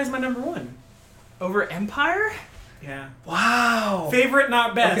 No, Jedi's my number 1. Over Empire? Yeah. Wow. Favorite,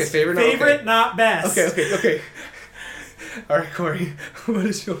 not best. Okay, favorite, not- Favorite, okay. not best. Okay. All right, Corey. What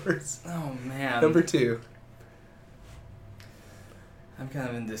is yours? Oh man. Number 2. I'm kind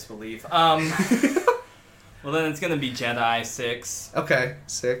of in disbelief. Well then it's gonna be Jedi 6. Okay,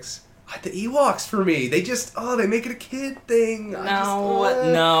 6. The Ewoks for me. They just they make it a kid thing.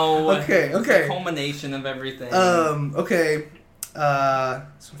 No. Okay. It's the culmination of everything. Okay. So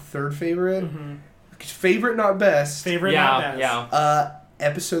third favorite. Mm-hmm. Favorite, not best. Favorite, not best. yeah.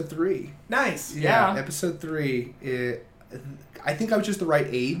 Episode 3. Nice. Yeah. Episode 3. I think I was just the right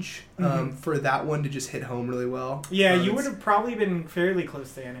age for that one to just hit home really well. Yeah, you would have probably been fairly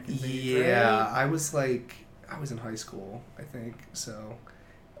close to Anakin Bates, Yeah, right? I was in high school, I think. So,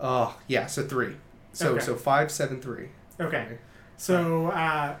 so 3. So Okay. so 5, 7, 3. Okay.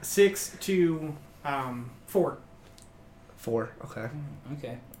 So 6 to 4. 4. Okay.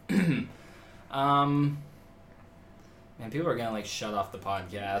 Okay. Man, people are gonna shut off the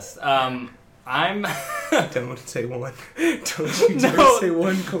podcast. I'm Don't say 1. Don't you dare No. say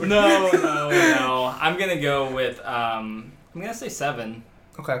 1, Corey. no. I'm gonna go with I'm gonna say 7.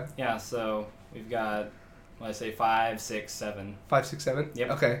 Okay. Yeah, so we've got what I say 5, 6, 7. 5, 6, 7. Yep.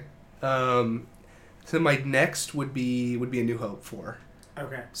 Okay. So my next would be A New Hope 4.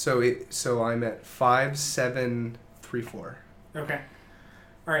 Okay. So I'm at 5, 7, 3, 4. Okay.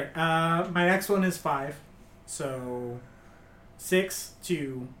 All right. My next one is 5. So 6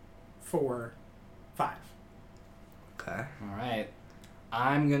 to 4, 5. Okay. All right.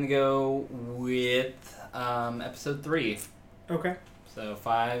 I'm gonna go with episode 3. Okay. So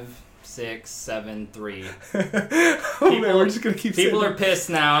 5, 6, 7, 3. Man, we're just gonna keep. People saying are pissed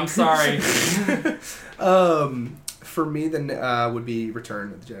now. I'm sorry. For me, then would be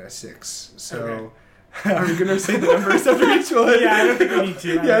Return of the Jedi 6. So, Okay. are we gonna say the numbers after each one? Yeah, I don't think we need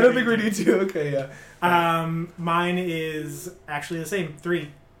to. I don't think we need to. Okay, yeah. Mine is actually the same.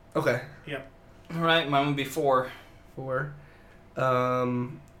 3. Okay. Yep. All right, mine would be 4. 4. Okay,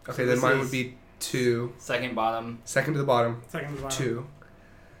 So then this mine is- would be 2. Second bottom. Second to the bottom. Second to the bottom. 2.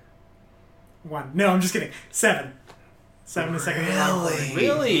 1. No, I'm just kidding. 7. 7 is second to the bottom. Really?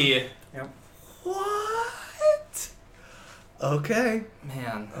 Really? Yep. What? Okay.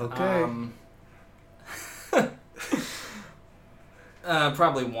 Man. Okay.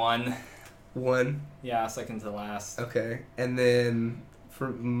 Probably 1. 1. Yeah, second to last. Okay. And then for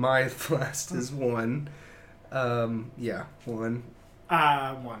my last is 1. Yeah, 1.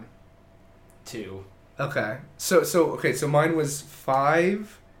 1. 2. Okay. So mine was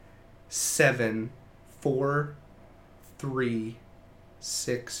 5, 7, 4, 3,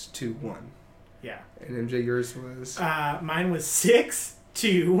 6, 2, 1. Yeah. And MJ, yours was Mine was 6,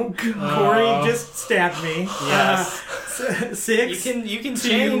 2. Corey just stabbed me. Yes. 6. You can 2.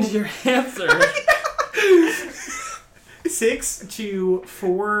 change your answer. 6 to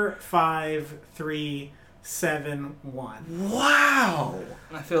 4, 5, 3, 7-1. Wow.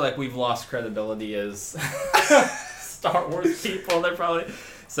 I feel like we've lost credibility as Star Wars people. They're probably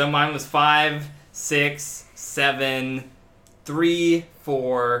so. Mine was 5, 6, 7, 3,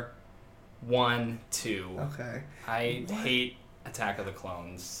 4, 1, 2. Okay. I hate Attack of the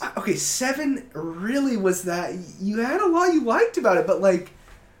Clones. Okay, 7 really was that. You had a lot you liked about it, but like.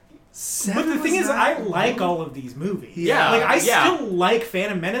 7 But the thing was is, that I like good? all of these movies. Yeah. Like, I yeah. still like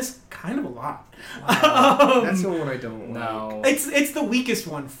Phantom Menace kind of a lot. Wow. That's the one I don't like. No. It's the weakest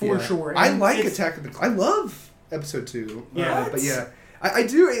one, for Yeah. sure. I And like it's- Attack of the I love episode 2. Yeah. But yeah. I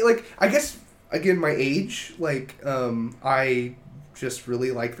do, like, I guess, again, my age, like, I just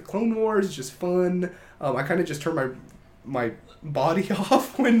really like the Clone Wars. It's just fun. I kind of just turn my body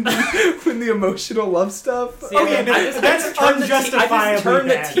off when the emotional love stuff. See, Oh, yeah, no, I just that's turned the unjustifiably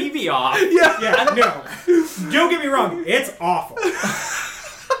bad. TV off. Yeah. Yeah, no. Don't get me wrong. It's awful.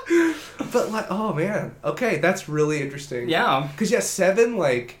 But, like, oh, man. Okay, that's really interesting. Yeah. Because, yeah, 7,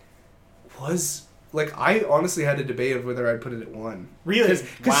 like, was... Like, I honestly had a debate of whether I'd put it at 1. Really? Because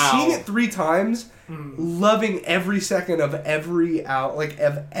Wow. seeing it 3 times, Mm. loving every second of every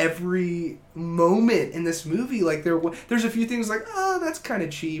moment in this movie, like, there's a few things like, oh, that's kind of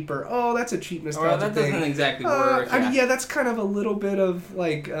cheap, or, oh, that's a cheap Or nostalgia that thing. doesn't exactly work. I mean, yeah, that's kind of a little bit of,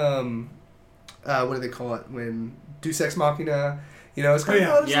 like, what do they call it? When Deus Ex Machina, you know, it's kind Oh, of,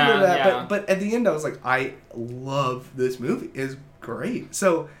 yeah. oh, there's a little bit of that. Yeah. But at the end, I was like, I love this movie. It's great.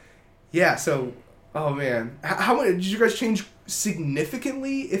 So, yeah, so, oh, man. How much, did you guys change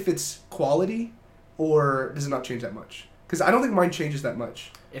significantly if it's quality, or does it not change that much? Because I don't think mine changes that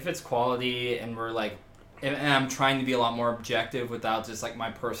much. If it's quality and we're like, and I'm trying to be a lot more objective without just like my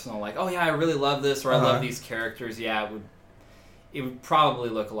personal like, oh yeah, I really love this or I love these characters. Yeah, it would probably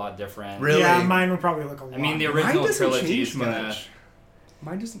look a lot different. Really? Yeah, mine would probably look a lot. I mean, the Mine original doesn't trilogy change is gonna. much.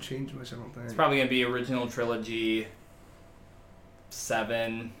 Mine doesn't change much, I don't think. It's probably gonna be original trilogy,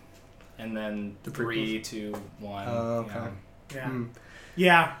 7, and then The 3, 2, 1. Oh, okay. Yeah. Hmm.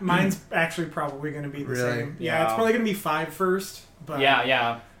 Yeah, mine's actually probably going to be the Really? same. Yeah, Yeah. it's probably going to be 5 first. But Yeah.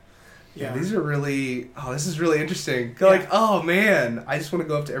 Yeah, yeah. these are really. Oh, this is really interesting. Like, oh man, I just want to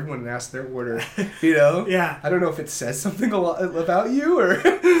go up to everyone and ask their order. You know? Yeah. I don't know if it says something a lot about you or.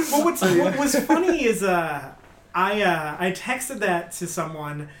 Well, what was funny is I texted that to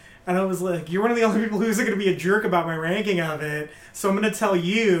someone, and I was like, "You're one of the only people who's going to be a jerk about my ranking of it, so I'm going to tell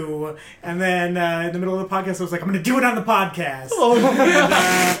you." And then in the middle of the podcast, I was like, "I'm going to do it on the podcast." Oh.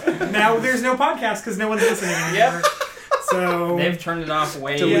 And, now there's no podcast because no one's listening anymore. Yep. So They've turned it off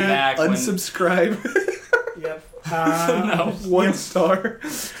way Delete, back. when- unsubscribe. Yep. No. 1 star.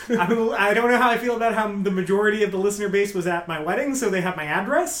 I don't know how I feel about how the majority of the listener base was at my wedding, so they have my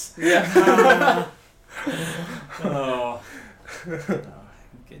address. Yeah. Oh.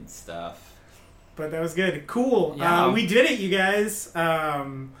 Good stuff. But that was good. Cool. Yeah. We did it, you guys.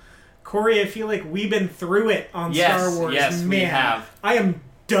 Corey, I feel like we've been through it on Yes, Star Wars. yes, Man, we have. I am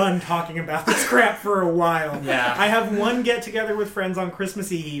done talking about this crap for a while. Yeah. I have one get-together with friends on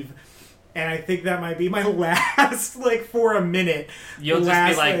Christmas Eve, and I think that might be my last, like, for a minute. You'll just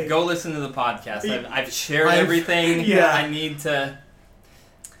last, be like, go listen to the podcast. I've shared I've- everything. yeah. I need to.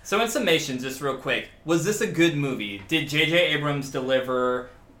 So, in summation, just real quick, was this a good movie? Did J.J. Abrams deliver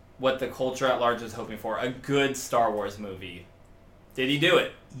what the culture at large was hoping for? A good Star Wars movie? Did he do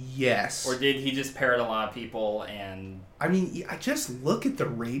it? Yes. Or did he just parrot a lot of people and. I mean, I just look at the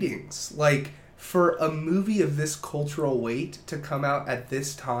ratings. Like, for a movie of this cultural weight to come out at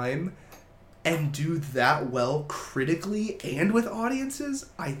this time and do that well critically and with audiences,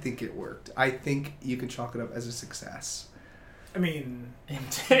 I think it worked. I think you can chalk it up as a success. I mean,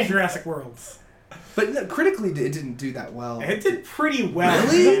 Jurassic World. But no, critically, it didn't do that well. It did pretty well.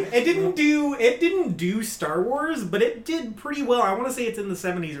 Really? Man. It didn't do Star Wars, but it did pretty well. I want to say it's in the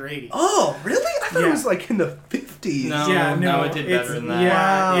 70s or 80s. Oh, really? I thought Yeah. it was like in the 50s. No, it did it's- better than that.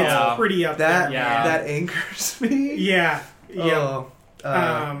 Yeah, Yeah. it's pretty up That there. Yeah. that anchors me. Yeah. Yeah. Oh,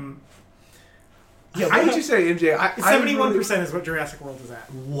 yeah. What did you say, MJ? 71% is what Jurassic World is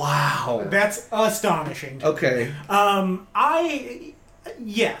at. Wow. That's astonishing. Okay.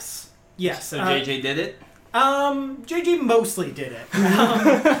 Yes. So, JJ did it? JJ mostly did it.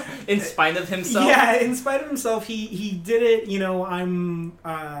 In spite of himself? Yeah, in spite of himself, he did it. You know,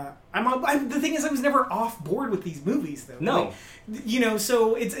 the thing is, I was never off board with these movies, though. No. Like, you know,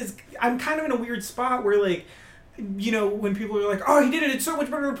 so it's I'm kind of in a weird spot where, like, you know, when people are like, "Oh, he did it! It's so much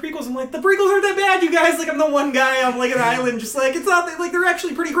better than the prequels." I'm like, the prequels aren't that bad, you guys. Like, I'm the one guy on like an island, just like it's not that, like they're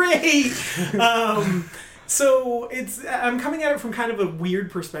actually pretty great. So I'm coming at it from kind of a weird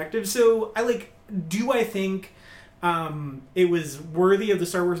perspective. So I think it was worthy of the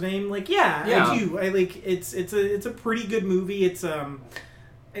Star Wars name. Like, Yeah. I do. I like it's a pretty good movie. It's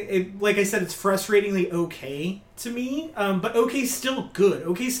like I said, it's frustratingly okay to me, but okay's still good.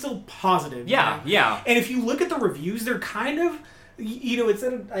 Okay's still positive. Yeah, you know? yeah. And if you look at the reviews, they're kind of, it's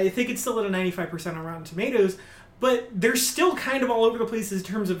I think it's still at a 95% on Rotten Tomatoes, but they're still kind of all over the place in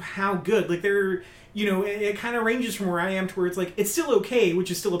terms of how good. Like, they're, it kind of ranges from where I am to where it's like, it's still okay,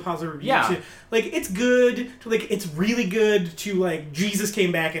 which is still a positive review. Yeah. To, like, it's good, to like, it's really good, to like, Jesus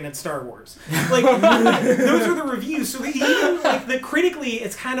came back and it's Star Wars. Like, those are the reviews. So even, like, critically,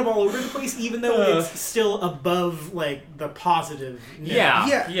 it's kind of all over the place, even though it's still above, like, the positive.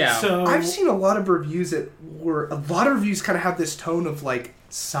 Yeah. So I've seen a lot of reviews kind of have this tone of like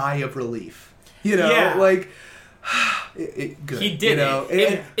sigh of relief. Yeah. Like good. He did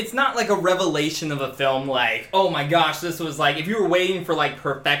it. It's not like a revelation of a film like, oh my gosh, this was like, if you were waiting for like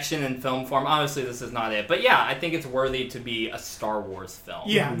perfection in film form, obviously this is not it. But yeah, I think it's worthy to be a Star Wars film.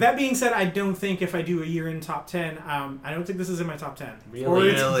 Yeah, that being said, I don't think if I do a year-end top 10, I don't think this is in my top 10. Really? Or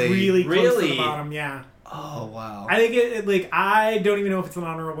it's really close to Really? the bottom, yeah. Oh wow. I think like, I don't even know if it's an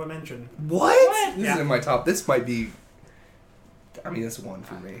honorable mention. What? This Yeah. is in my top. This might be. I mean, it's one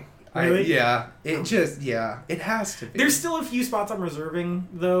for me. Really? It has to be. There's still a few spots I'm reserving,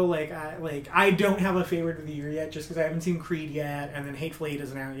 though. Like I don't have a favorite of the year yet, just because I haven't seen Creed yet, and then Hateful Eight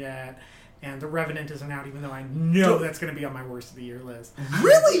isn't out yet, and The Revenant isn't out, even though I know that's going to be on my worst of the year list.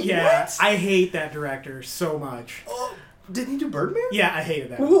 Really? Yeah, What? I hate that director so much. Oh, didn't he do Birdman? Yeah, I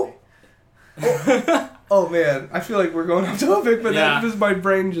hated that Whoa. movie. Oh man, I feel like we're going off topic, but Yeah. my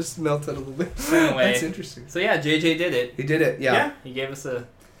brain just melted a little bit. Anyway. That's interesting. So yeah, JJ did it. He did it. Yeah. He gave us a...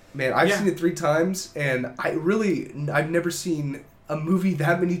 Man, I've Yeah. seen it 3 times, and I've never seen a movie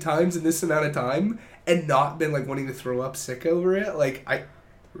that many times in this amount of time, and not been like wanting to throw up sick over it. Like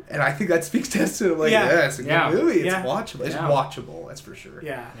I think that speaks testament of like, Yeah. it's a good Yeah. movie. It's Yeah. watchable. It's Yeah. watchable. That's for sure.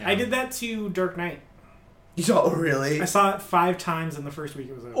 Yeah. Yeah. I did that to Dark Knight. You saw? Oh really? I saw it 5 times in the first week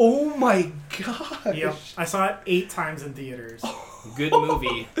it was over. Oh my gosh. Yep. I saw it 8 times in theaters. Good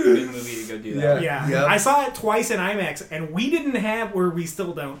movie. Good movie to go do that. Yeah. Yeah. Yep. I saw it twice in IMAX, and we didn't have, or we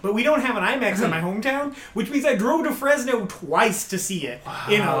still don't, but we don't have an IMAX in my hometown, which means I drove to Fresno twice to see it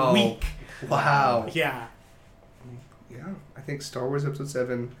in a Wow. week. Wow. Yeah. Yeah. I think Star Wars Episode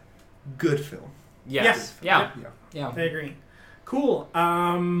 7, good film. Yes. Yeah. Yeah. Yeah. I agree. Cool.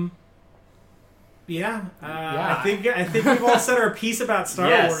 Yeah. Yeah. I think we've all said our piece about Star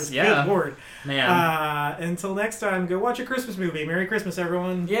Yes, Wars. yeah. Good lord. Man. Until next time, go watch a Christmas movie. Merry Christmas,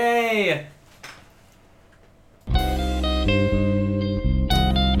 everyone. Yay!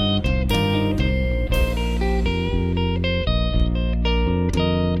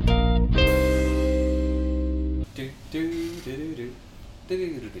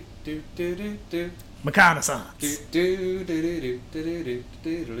 Reconnaissance.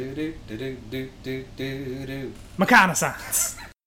 Reconnaissance.